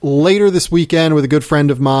later this weekend with a good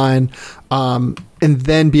friend of mine. And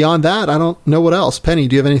then beyond that, I don't know what else. Penny,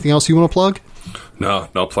 do you have anything else you want to plug?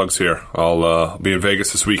 No plugs here. I'll be in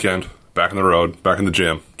Vegas this weekend, back on the road, back in the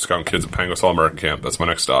gym, scouting kids at Pangos All-American Camp. That's my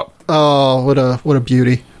next stop. Oh, what a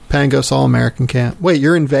beauty. Pangos All-American Camp. Wait,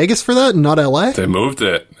 you're in Vegas for that and not LA? They moved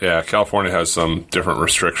it. Yeah, California has some different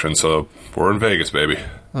restrictions, so we're in Vegas, baby.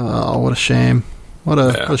 Oh, what a shame. What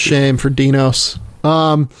a shame for Dinos.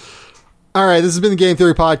 All right, this has been the Game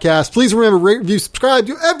Theory Podcast. Please remember, rate, review, subscribe,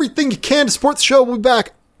 do everything you can to support the show. We'll be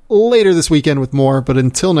back later this weekend with more, but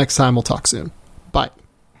until next time, we'll talk soon. Bye.